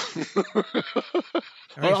author. All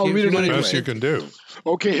right, I'll if read you it wanna The anyway. best you can do.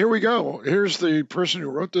 Okay, here we go. Here's the person who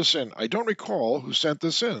wrote this in. I don't recall who sent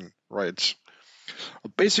this in, writes. A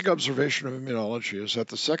basic observation of immunology is that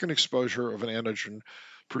the second exposure of an antigen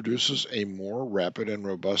produces a more rapid and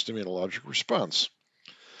robust immunologic response.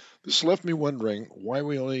 This left me wondering why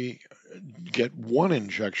we only get one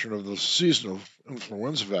injection of the seasonal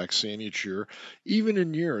influenza vaccine each year, even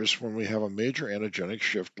in years when we have a major antigenic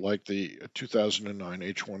shift like the 2009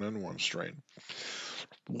 H1N1 strain.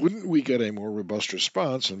 Wouldn't we get a more robust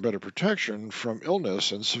response and better protection from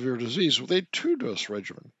illness and severe disease with a 2-dose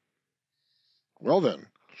regimen? Well then,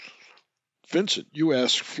 Vincent, you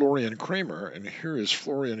asked Florian Kramer, and here is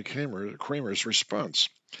Florian Kramer's response.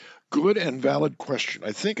 Good and valid question.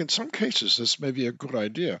 I think in some cases this may be a good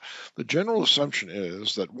idea. The general assumption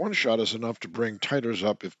is that one shot is enough to bring titers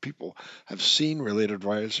up if people have seen related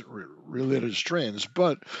strains,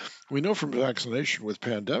 but we know from vaccination with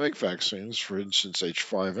pandemic vaccines, for instance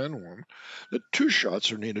H5N1, that 2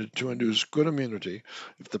 shots are needed to induce good immunity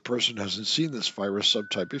if the person hasn't seen this virus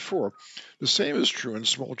subtype before. The same is true in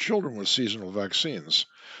small children with seasonal vaccines.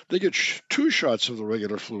 They get 2 shots of the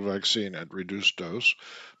regular flu vaccine at reduced dose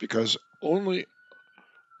because only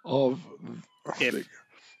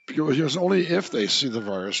if they see the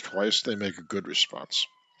virus twice they make a good response.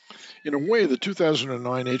 In a way, the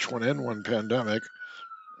 2009 H1N1 pandemic,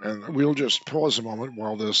 and we'll just pause a moment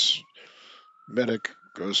while this medic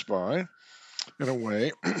goes by. In a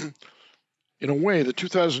way, the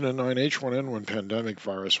 2009 H1N1 pandemic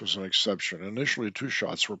virus was an exception. Initially, 2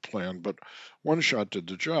 shots were planned, but 1 shot did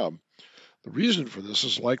the job. The reason for this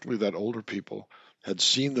is likely that older people had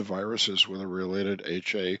seen the viruses with a related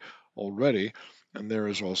HA already, and there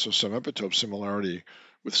is also some epitope similarity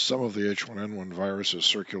with some of the H1N1 viruses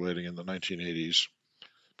circulating in the 1980s.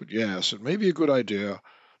 But yes, it may be a good idea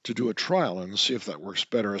to do a trial and see if that works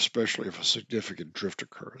better, especially if a significant drift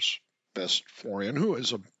occurs. Best Florian, who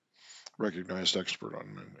is a recognized expert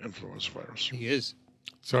on influenza virus. He is.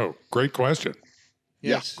 So, great question.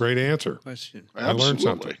 Yes. Great answer. Question. I learned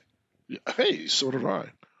something. Yeah. Hey, so did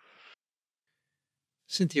I.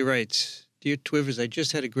 Cynthia writes, Dear TWiVers, I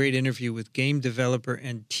just had a great interview with game developer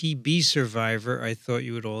and TB survivor I thought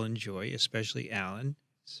you would all enjoy, especially Alan.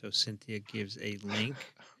 So Cynthia gives a link.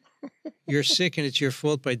 You're Sick and It's Your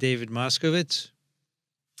Fault by David Moskowitz.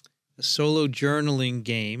 A solo journaling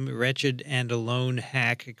game, Wretched and Alone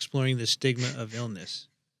Hack, exploring the stigma of illness.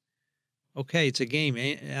 Okay, it's a game.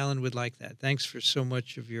 Alan would like that. Thank you so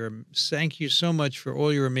much for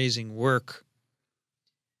all your amazing work.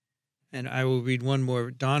 And I will read one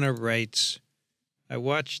more. Donna writes, I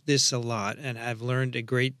watched this a lot and have learned a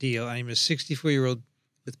great deal. I am a 64-year-old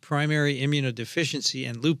with primary immunodeficiency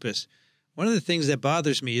and lupus. One of the things that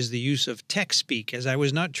bothers me is the use of tech speak, as I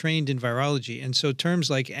was not trained in virology, and so terms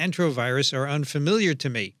like enterovirus are unfamiliar to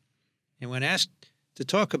me. And when asked to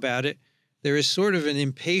talk about it, there is sort of an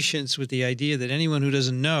impatience with the idea that anyone who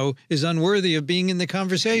doesn't know is unworthy of being in the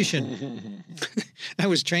conversation. I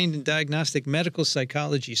was trained in diagnostic medical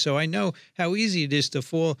psychology, so I know how easy it is to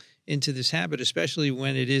fall into this habit, especially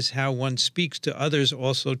when it is how one speaks to others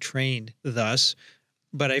also trained thus.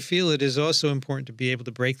 But I feel it is also important to be able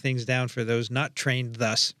to break things down for those not trained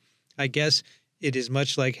thus. I guess it is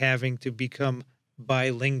much like having to become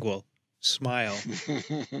bilingual. Smile.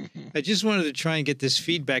 I just wanted to try and get this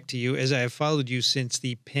feedback to you as I have followed you since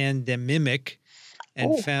the pandemic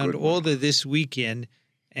and found all the This Weekend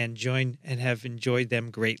and have enjoyed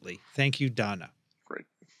them greatly. Thank you, Donna. Great.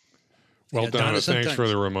 Well, Yeah, Donna, thanks sometimes- for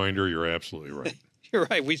the reminder. You're absolutely right. You're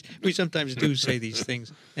right. We sometimes do say these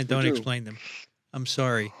things and don't explain them. I'm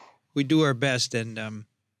sorry. We do our best, and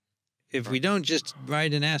if we don't, just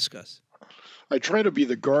write and ask us. I try to be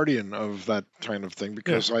the guardian of that kind of thing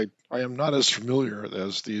because I am not as familiar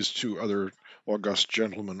as these 2 other august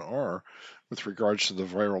gentlemen are with regards to the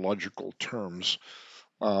virological terms.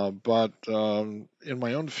 But in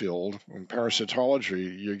my own field, in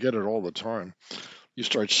parasitology, you get it all the time. You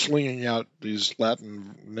start slinging out these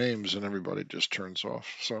Latin names and everybody just turns off.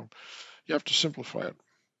 So you have to simplify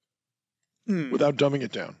it without dumbing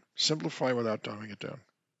it down. Simplify without dumbing it down.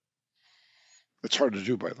 It's hard to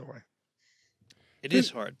do, by the way. It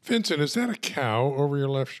is hard. Vincent, is that a cow over your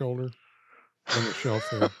left shoulder on the shelf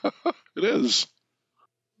there? It is.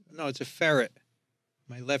 No, it's a ferret.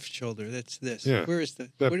 My left shoulder. That's this. Yeah. Where is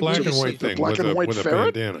the That black and white thing black with, and white with a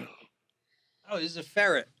ferret? bandana. Oh, this is a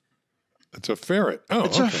ferret. It's a ferret. Oh,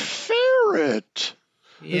 It's okay. a ferret.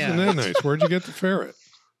 Isn't that nice? Where'd you get the ferret?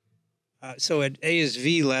 So at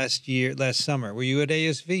ASV last summer, were you at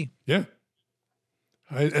ASV? Yeah.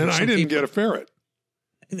 I didn't people- get a ferret.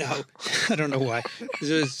 No, I don't know why.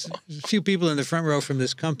 There's a few people in the front row from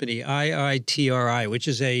this company, IITRI, which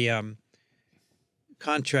is a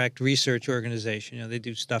contract research organization. You know, they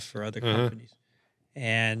do stuff for other companies.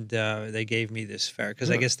 And they gave me this ferret because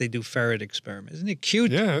I guess they do ferret experiments. Isn't it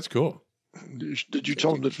cute? Yeah, that's cool. Did you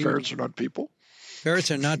tell them that ferrets are not people?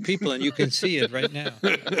 Ferrets are not people, and you can see it right now.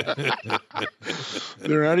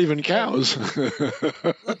 They're not even cows.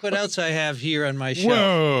 Look what else I have here on my shelf.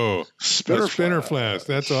 Whoa! Spinner flask.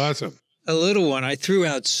 That's awesome. A little one. I threw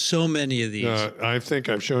out so many of these. I think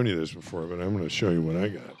I've shown you this before, but I'm going to show you what I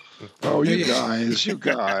got. Oh, you guys.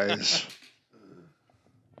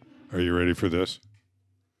 Are you ready for this?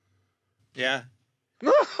 Yeah.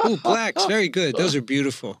 Ooh, blacks. Very good. Those are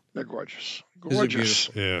beautiful. They're gorgeous. Those are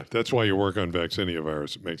beautiful. Yeah, that's why you work on vaccinia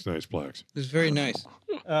virus. It makes nice plaques. It's very nice.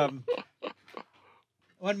 One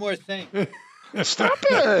more thing. Stop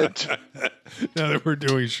it! Now that we're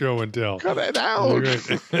doing show and tell. Cut it out.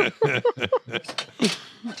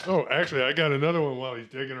 Oh, actually, I got another one while he's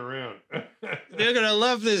digging around. You're going to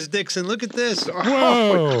love this, Dixon. Look at this.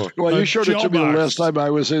 Whoa! Well, you showed it to me the last time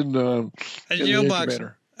I was in A gel box.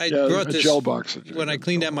 I brought this gel box. when I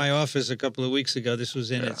cleaned out my office a couple of weeks ago. This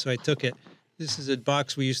was in it, so I took it. This is a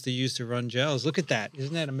box we used to use to run gels. Look at that.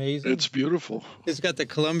 Isn't that amazing? It's beautiful. It's got the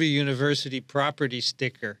Columbia University property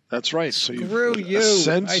sticker. That's right. So Screw you.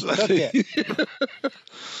 I took it.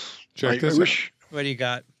 Check this out. What do you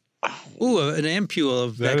got? Ooh, an ampule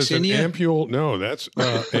of That is an vaccinia. ampule. No, that's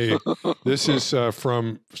this is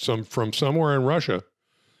from somewhere in Russia.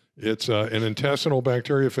 It's an intestinal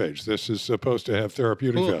bacteriophage. This is supposed to have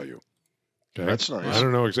therapeutic value. Okay. That's nice. I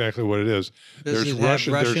don't know exactly what it is. Does There's it have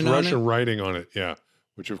Russian Russian writing on it. Yeah,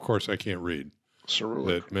 which of course I can't read.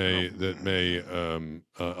 Cyrillic. That may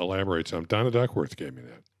elaborate some. Donna Duckworth gave me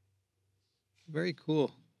that. Very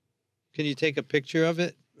cool. Can you take a picture of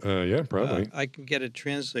it? Yeah, probably. I can get it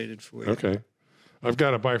translated for you. Okay. I've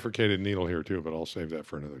got a bifurcated needle here too, but I'll save that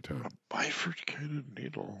for another time. A bifurcated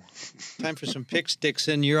needle. Time for some picks,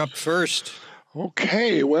 Dixon. You're up first.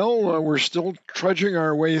 Okay, well, we're still trudging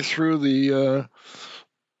our way through the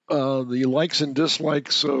likes and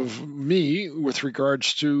dislikes of me with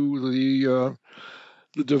regards to the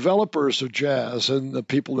developers of jazz and the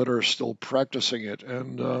people that are still practicing it.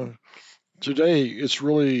 And today, it's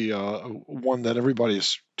really one that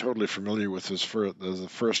everybody's totally familiar with. Is for the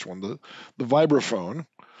first one, the vibraphone.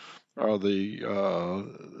 The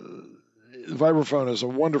vibraphone is a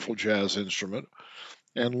wonderful jazz instrument,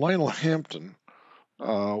 and Lionel Hampton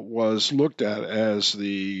was looked at as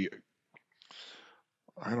I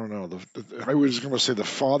was going to say the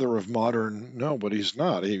father of modern. No, but he's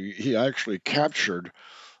not. He actually captured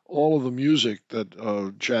all of the music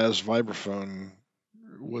that jazz vibraphone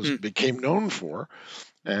became known for,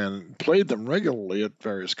 and played them regularly at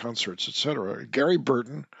various concerts, etc. Gary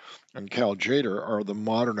Burton and Cal Tjader are the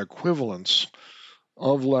modern equivalents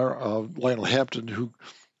of Lionel Hampton, who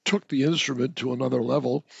took the instrument to another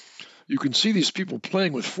level. You can see these people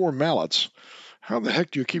playing with 4 mallets. How the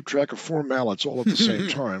heck do you keep track of 4 mallets all at the same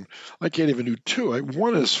time? I can't even do 2.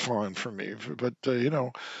 1 is fine for me, but they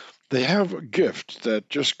have a gift that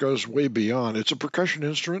just goes way beyond. It's a percussion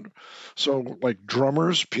instrument, so like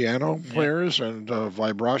drummers, piano players, and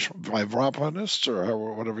vibraphonists,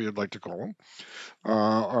 or whatever you'd like to call them,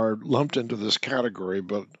 are lumped into this category.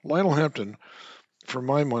 But Lionel Hampton, for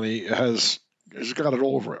my money, has got it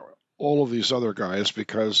over all of these other guys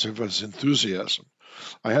because of his enthusiasm.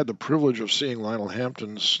 I had the privilege of seeing Lionel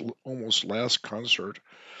Hampton's almost last concert,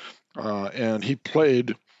 and he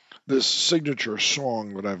played this signature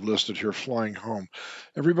song that I've listed here, Flying Home.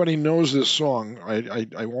 Everybody knows this song.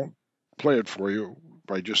 I won't play it for you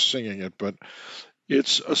by just singing it, but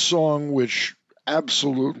it's a song which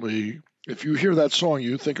absolutely, if you hear that song,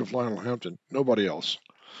 you think of Lionel Hampton, nobody else.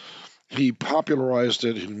 He popularized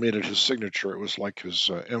it. He made it his signature. It was like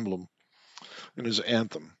his emblem and his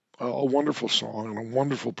anthem. A wonderful song and a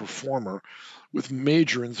wonderful performer with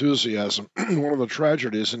major enthusiasm. One of the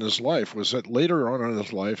tragedies in his life was that later on in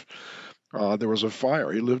his life, there was a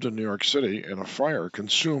fire. He lived in New York City, and a fire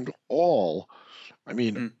consumed all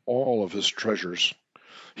of his treasures.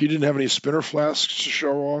 He didn't have any spinner flasks to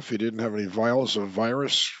show off. He didn't have any vials of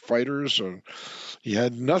virus fighters. And he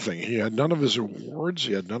had nothing. He had none of his awards.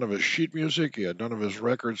 He had none of his sheet music. He had none of his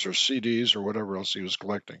records or CDs or whatever else he was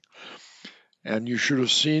collecting. And you should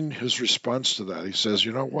have seen his response to that. He says,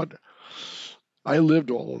 you know what? I lived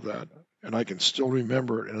all of that, and I can still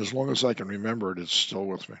remember it. And as long as I can remember it, it's still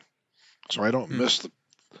with me. So I don't miss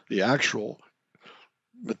the actual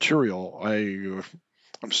material.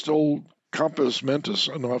 I'm still compass mentis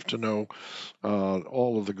enough to know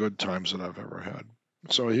all of the good times that I've ever had.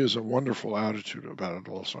 So he has a wonderful attitude about it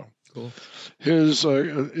also. Cool. His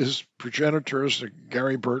progenitors,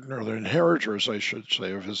 Gary Burton, or the inheritors, I should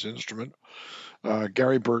say, of his instrument,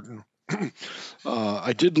 Gary Burton.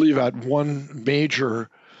 I did leave out one major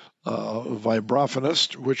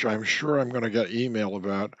vibraphonist, which I'm sure I'm going to get email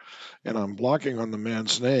about, and I'm blocking on the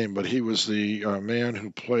man's name, but he was the man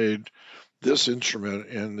who played this instrument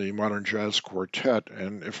in the Modern Jazz Quartet,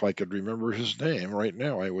 and if I could remember his name right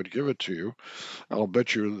now, I would give it to you. I'll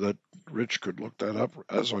bet you that Rich could look that up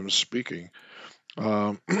as I'm speaking.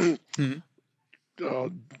 Mhm.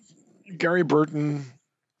 Gary Burton,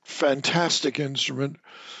 fantastic instrument,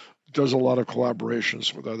 does a lot of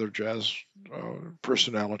collaborations with other jazz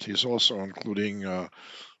personalities, also including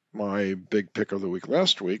my big pick of the week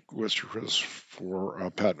last week, which was for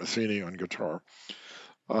Pat Metheny on guitar.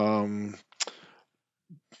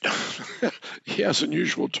 He has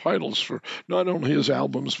unusual titles for not only his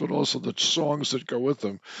albums, but also the songs that go with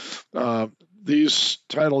them. These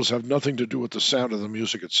titles have nothing to do with the sound of the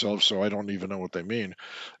music itself, so I don't even know what they mean,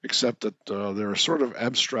 except that they're sort of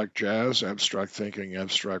abstract jazz, abstract thinking,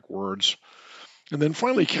 abstract words. And then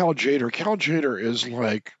finally, Cal Tjader. Cal Tjader is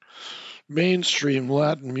like mainstream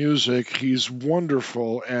Latin music. He's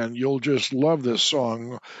wonderful, and you'll just love this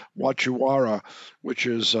song, Wachiwara, which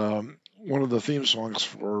is one of the theme songs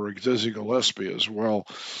for Dizzy Gillespie as well.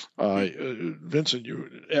 Vincent,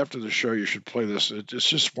 after the show, you should play this. It's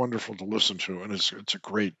just wonderful to listen to, and it's a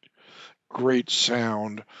great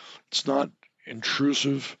sound. It's not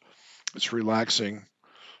intrusive. It's relaxing.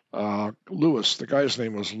 Lewis, the guy's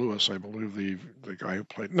name was Lewis, I believe. The guy who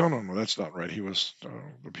played. No, that's not right. He was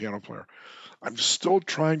the piano player. I'm still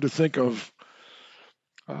trying to think of.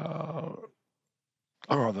 I'm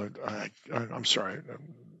sorry.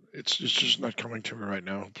 It's just not coming to me right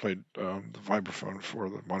now. Who played the vibraphone for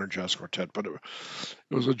the Modern Jazz Quartet? But it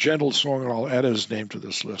was a gentle song, and I'll add his name to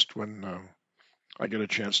this list when I get a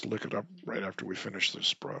chance to look it up right after we finish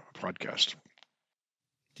this podcast.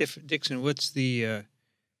 Dixon, what's the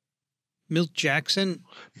Milt Jackson?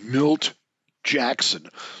 Milt Jackson.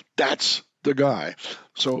 That's the guy.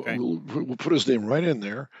 So Okay. we'll put his name right in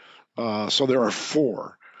there. So there are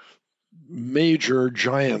 4 major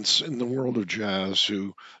giants in the world of jazz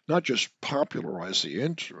who not just popularized the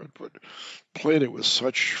instrument, but played it with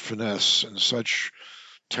such finesse and such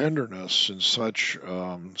tenderness and such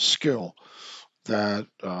skill that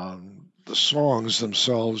the songs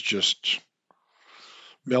themselves just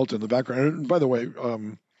melt in the background. And by the way,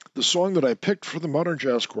 the song that I picked for the Modern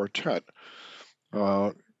Jazz Quartet,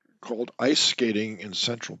 called Ice Skating in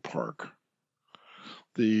Central Park,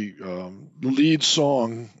 the lead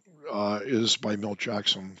song is by Milt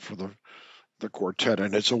Jackson for the quartet,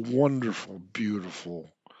 and it's a wonderful, beautiful,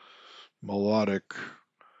 melodic.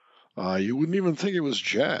 You wouldn't even think it was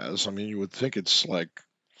jazz. I mean, you would think it's like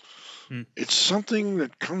it's something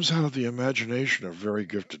that comes out of the imagination of very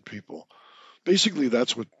gifted people. Basically,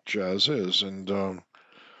 that's what jazz is, and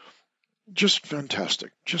just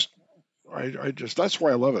fantastic. I just that's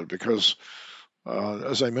why I love it, because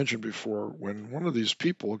as I mentioned before, when one of these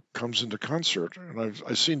people comes into concert, and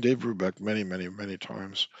I've seen Dave Brubeck many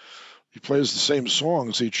times, he plays the same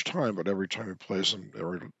songs each time, but every time he plays them,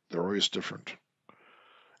 they're always different.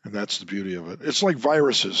 And that's the beauty of it. It's like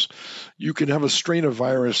viruses. You can have a strain of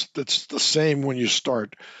virus that's the same when you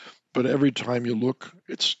start, but every time you look,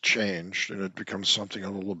 it's changed and it becomes something a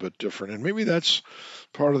little bit different. And maybe that's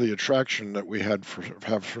part of the attraction that we have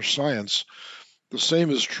for science. The same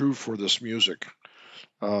is true for this music.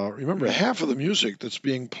 Remember, half of the music that's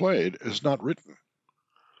being played is not written.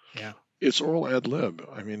 Yeah. It's all ad lib.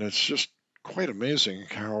 I mean, it's just quite amazing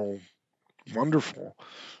how wonderful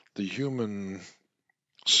the human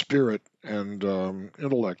spirit and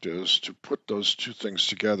intellect is to put those two things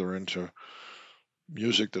together into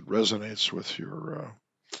music that resonates with your.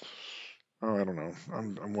 I don't know.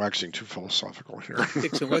 I'm waxing too philosophical here.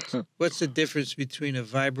 Dixon, what's the difference between a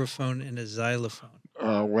vibraphone and a xylophone?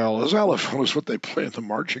 Well, a xylophone is what they play in the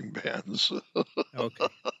marching bands. Okay.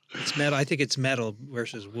 It's metal. I think it's metal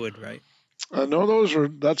versus wood, right? No,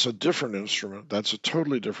 that's a different instrument. That's a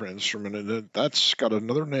totally different instrument, and that's got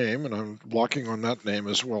another name, and I'm blocking on that name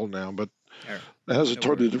as well now. But it has a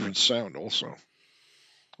totally different sound, also.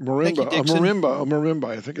 Marimba, Thank you, Dixon. a marimba.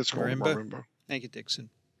 I think it's called a marimba. Thank you, Dixon.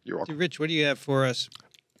 You're welcome. Rich, what do you have for us?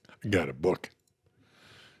 I got a book.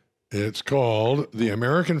 It's called The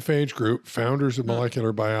American Phage Group, Founders of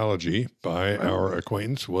Molecular Biology, by our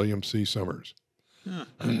acquaintance, William C. Summers.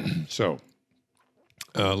 So,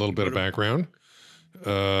 a little bit of background.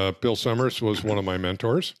 Bill Summers was one of my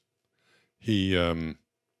mentors. He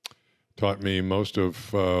taught me most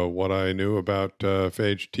of what I knew about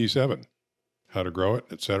phage T7, how to grow it,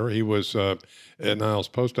 etc. He was Ed Niles'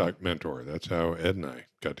 postdoc mentor. That's how Ed and I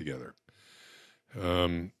got together.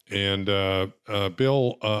 Bill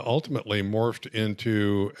ultimately morphed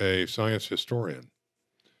into a science historian.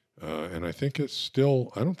 And I think it's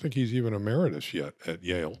still, I don't think he's even emeritus yet at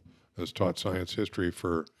Yale, has taught science history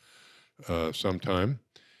for some time.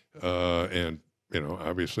 And,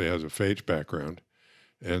 obviously has a phage background.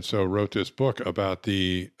 And so wrote this book about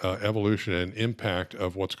the evolution and impact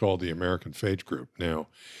of what's called the American phage group. Now,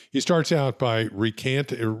 he starts out by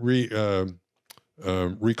recalling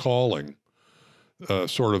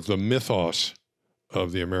sort of the mythos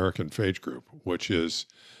of the American phage group, which is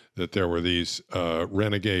that there were these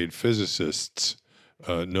renegade physicists,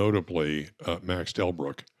 notably Max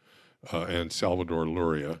Delbruck and Salvador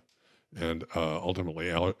Luria, and ultimately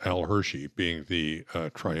Al Hershey being the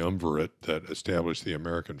triumvirate that established the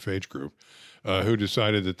American phage group, who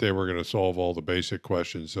decided that they were going to solve all the basic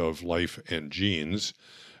questions of life and genes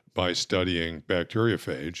by studying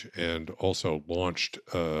bacteriophage, and also launched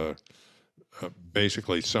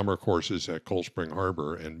basically summer courses at Cold Spring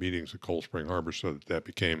Harbor and meetings at Cold Spring Harbor, so that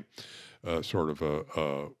became sort of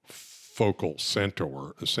a focal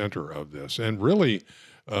center of this. And really,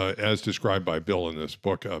 as described by Bill in this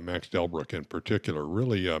book, Max Delbruck in particular,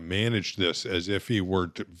 really managed this as if he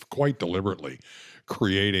were quite deliberately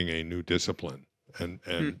creating a new discipline and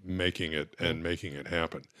making it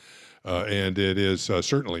happen. And it is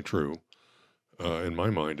certainly true, in my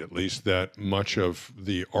mind at least, that much of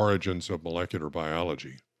the origins of molecular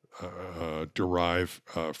biology derive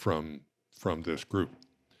from this group.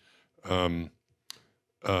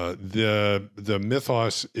 The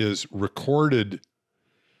mythos is recorded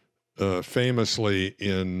famously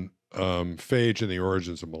in Phage and the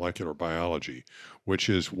Origins of Molecular Biology, which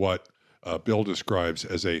is what Bill describes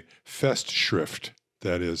as a Festschrift,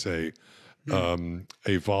 that is a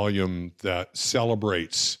volume that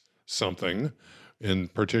celebrates something. In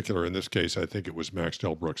particular, in this case, I think it was Max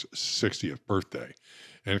Delbruck's 60th birthday,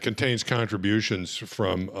 and contains contributions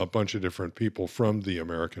from a bunch of different people from the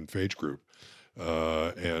American phage group,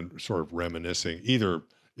 and sort of reminiscing, either,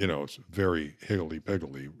 it's very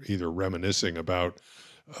higgledy-piggledy, either reminiscing about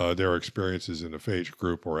their experiences in the phage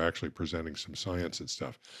group or actually presenting some science and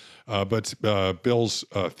stuff. But Bill's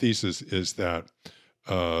thesis is that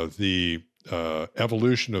the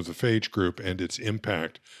evolution of the phage group and its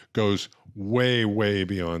impact goes way, way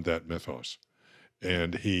beyond that mythos.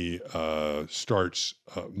 And he starts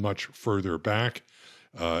much further back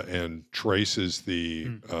and traces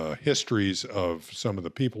the histories of some of the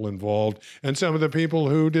people involved and some of the people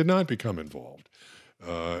who did not become involved,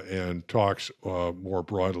 and talks more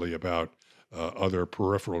broadly about other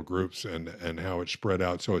peripheral groups and how it spread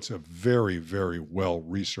out. So it's a very, very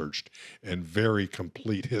well-researched and very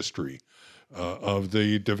complete history of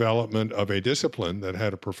the development of a discipline that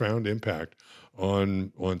had a profound impact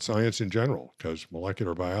on science in general, because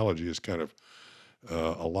molecular biology is kind of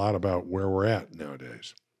a lot about where we're at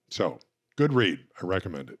nowadays. So, good read. I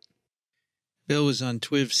recommend it. Bill was on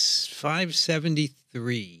TWiV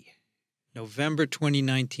 573, November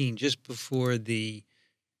 2019, just before the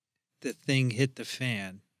thing hit the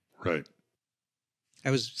fan. Right.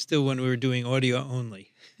 I was still when we were doing audio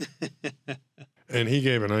only. And he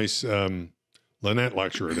gave a nice Lynette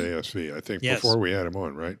lecture at ASV, I think, yes, before we had him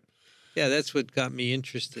on, right? Yeah, that's what got me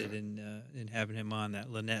interested in having him on.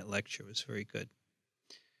 That Lynette lecture was very good.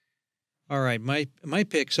 All right, my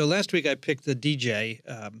pick. So last week I picked the DJ,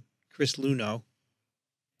 Chris Luno.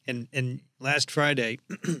 And last Friday,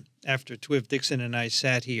 after TWiV, Dixon and I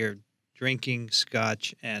sat here drinking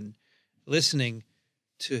scotch and listening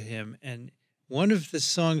to him, and one of the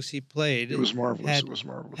songs he played, it was marvelous. It was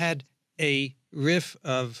marvelous. Had a riff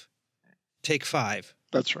of Take Five.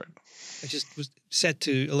 That's right. It just was set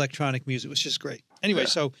to electronic music. It was just great. Anyway,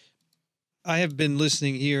 So I have been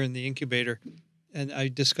listening here in the incubator, and I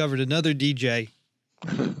discovered another DJ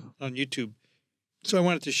on YouTube. So I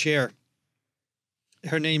wanted to share.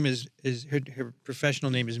 Her name is her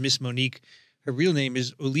professional name is Miss Monique. Her real name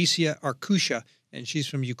is Olesya Arkusha, and she's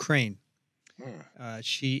from Ukraine.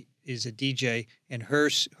 She is a DJ, and her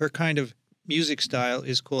kind of music style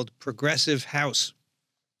is called progressive house.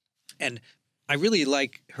 And I really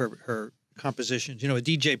like her compositions. A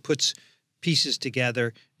DJ puts pieces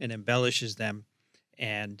together and embellishes them,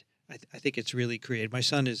 and I think it's really creative. My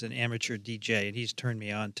son is an amateur DJ, and he's turned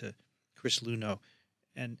me on to Chris Luno,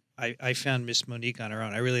 and I found Miss Monique on her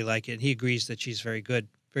own. I really like it, and he agrees that she's very good,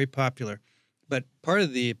 very popular. But part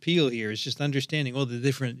of the appeal here is just understanding all the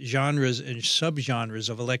different genres and subgenres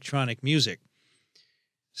of electronic music.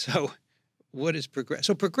 So what is progressive?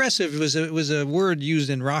 So progressive was a word used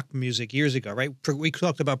in rock music years ago, right? We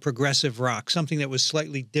talked about progressive rock, something that was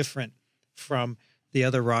slightly different from the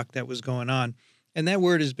other rock that was going on. And that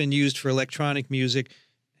word has been used for electronic music.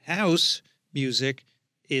 House music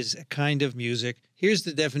is a kind of music. Here's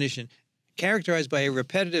the definition. Characterized by a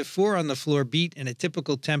repetitive 4-on-the-floor beat and a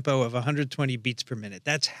typical tempo of 120 beats per minute.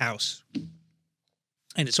 That's house.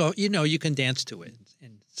 And it's all, you can dance to it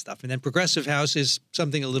and stuff. And then progressive house is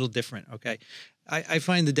something a little different, okay? I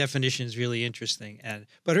find the definitions really interesting.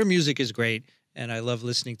 But her music is great, and I love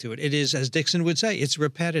listening to it. It is, as Dixon would say, it's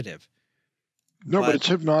repetitive. No, but it's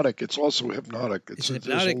hypnotic. It's also hypnotic. It's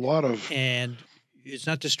hypnotic, there's a lot of... And it's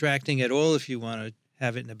not distracting at all if you want to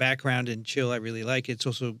have it in the background and chill. I really like it. It's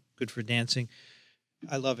also good for dancing.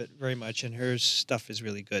 I love it very much, and her stuff is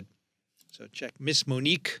really good. So check Miss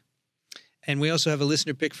Monique. And we also have a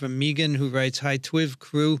listener pick from Megan, who writes, "Hi, TWiV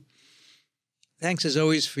crew. Thanks as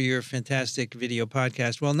always for your fantastic video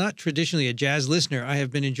podcast. While not traditionally a jazz listener, I have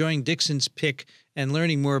been enjoying Dixon's pick and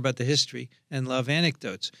learning more about the history and love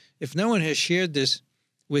anecdotes. If no one has shared this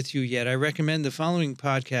with you yet, I recommend the following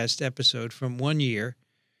podcast episode from 1 year,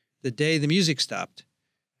 The Day the Music Stopped,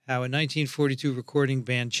 how a 1942 recording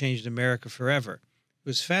band changed America forever. It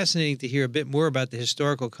was fascinating to hear a bit more about the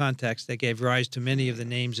historical context that gave rise to many of the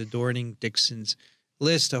names adorning Dixon's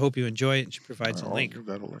list. I hope you enjoy it, and she provides a link." I'll give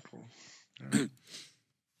that a look.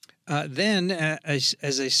 Then, as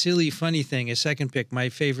a silly, funny thing, a second pick, my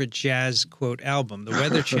favorite jazz, quote, album. The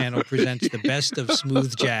Weather Channel presents the best of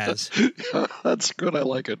smooth jazz. That's good. I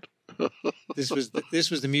like it. This was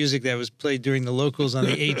the music that was played during the locals on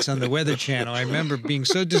the 8s on the Weather Channel. I remember being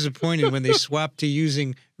so disappointed when they swapped to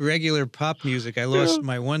using regular pop music. I lost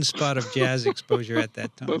my one spot of jazz exposure at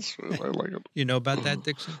that time. I like it. You know about that,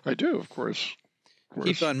 Dixon? I do, of course.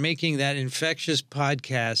 Keep on making that infectious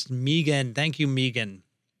podcast. Megan. Thank you, Megan.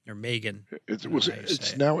 Or Megan.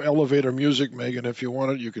 It's now elevator music, Megan. If you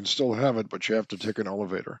want it, you can still have it, but you have to take an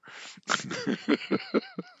elevator.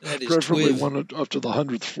 That is preferably TWiV. one up to the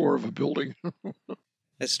 100th floor of a building.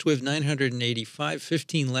 That's TWiV 985,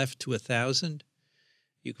 15 left to 1,000.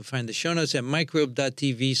 You can find the show notes at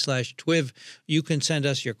microbe.tv/TWiV. You can send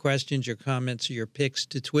us your questions, your comments, or your picks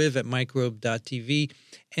to TWiV at microbe.tv.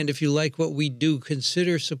 And if you like what we do,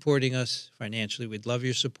 consider supporting us financially. We'd love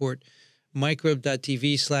your support.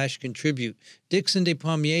 Microbe.tv/contribute. Dixon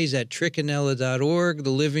Despommiers at Racaniello.org,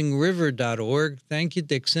 thelivingriver.org. Thank you,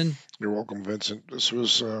 Dixon. You're welcome, Vincent. This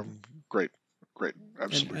was great.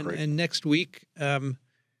 Absolutely great. And next week, let's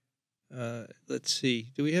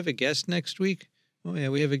see. Do we have a guest next week? Oh yeah,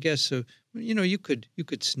 we have a guest. So you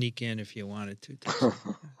could sneak in if you wanted to.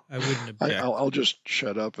 I wouldn't object. I'll just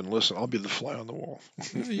shut up and listen. I'll be the fly on the wall.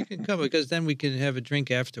 No, you can come, because then we can have a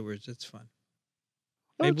drink afterwards. That's fun.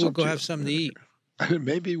 Maybe we'll go have something to eat.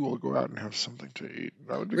 Maybe we'll go out and have something to eat.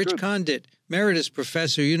 That would be Rich good. Condit, Emeritus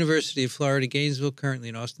Professor, University of Florida, Gainesville, currently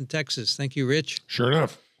in Austin, Texas. Thank you, Rich. Sure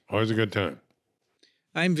enough. Always a good time.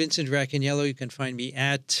 I'm Vincent Racaniello. You can find me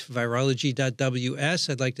at virology.ws.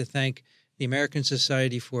 I'd like to thank the American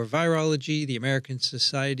Society for Virology, the American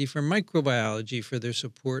Society for Microbiology for their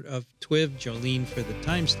support of TWiV, Jolene for the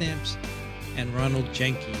timestamps, and Ronald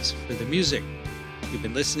Jenkins for the music. You've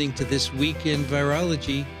been listening to This Week in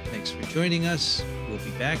Virology. Thanks for joining us. We'll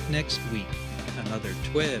be back next week. Another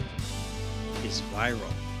TWiV is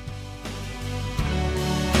viral.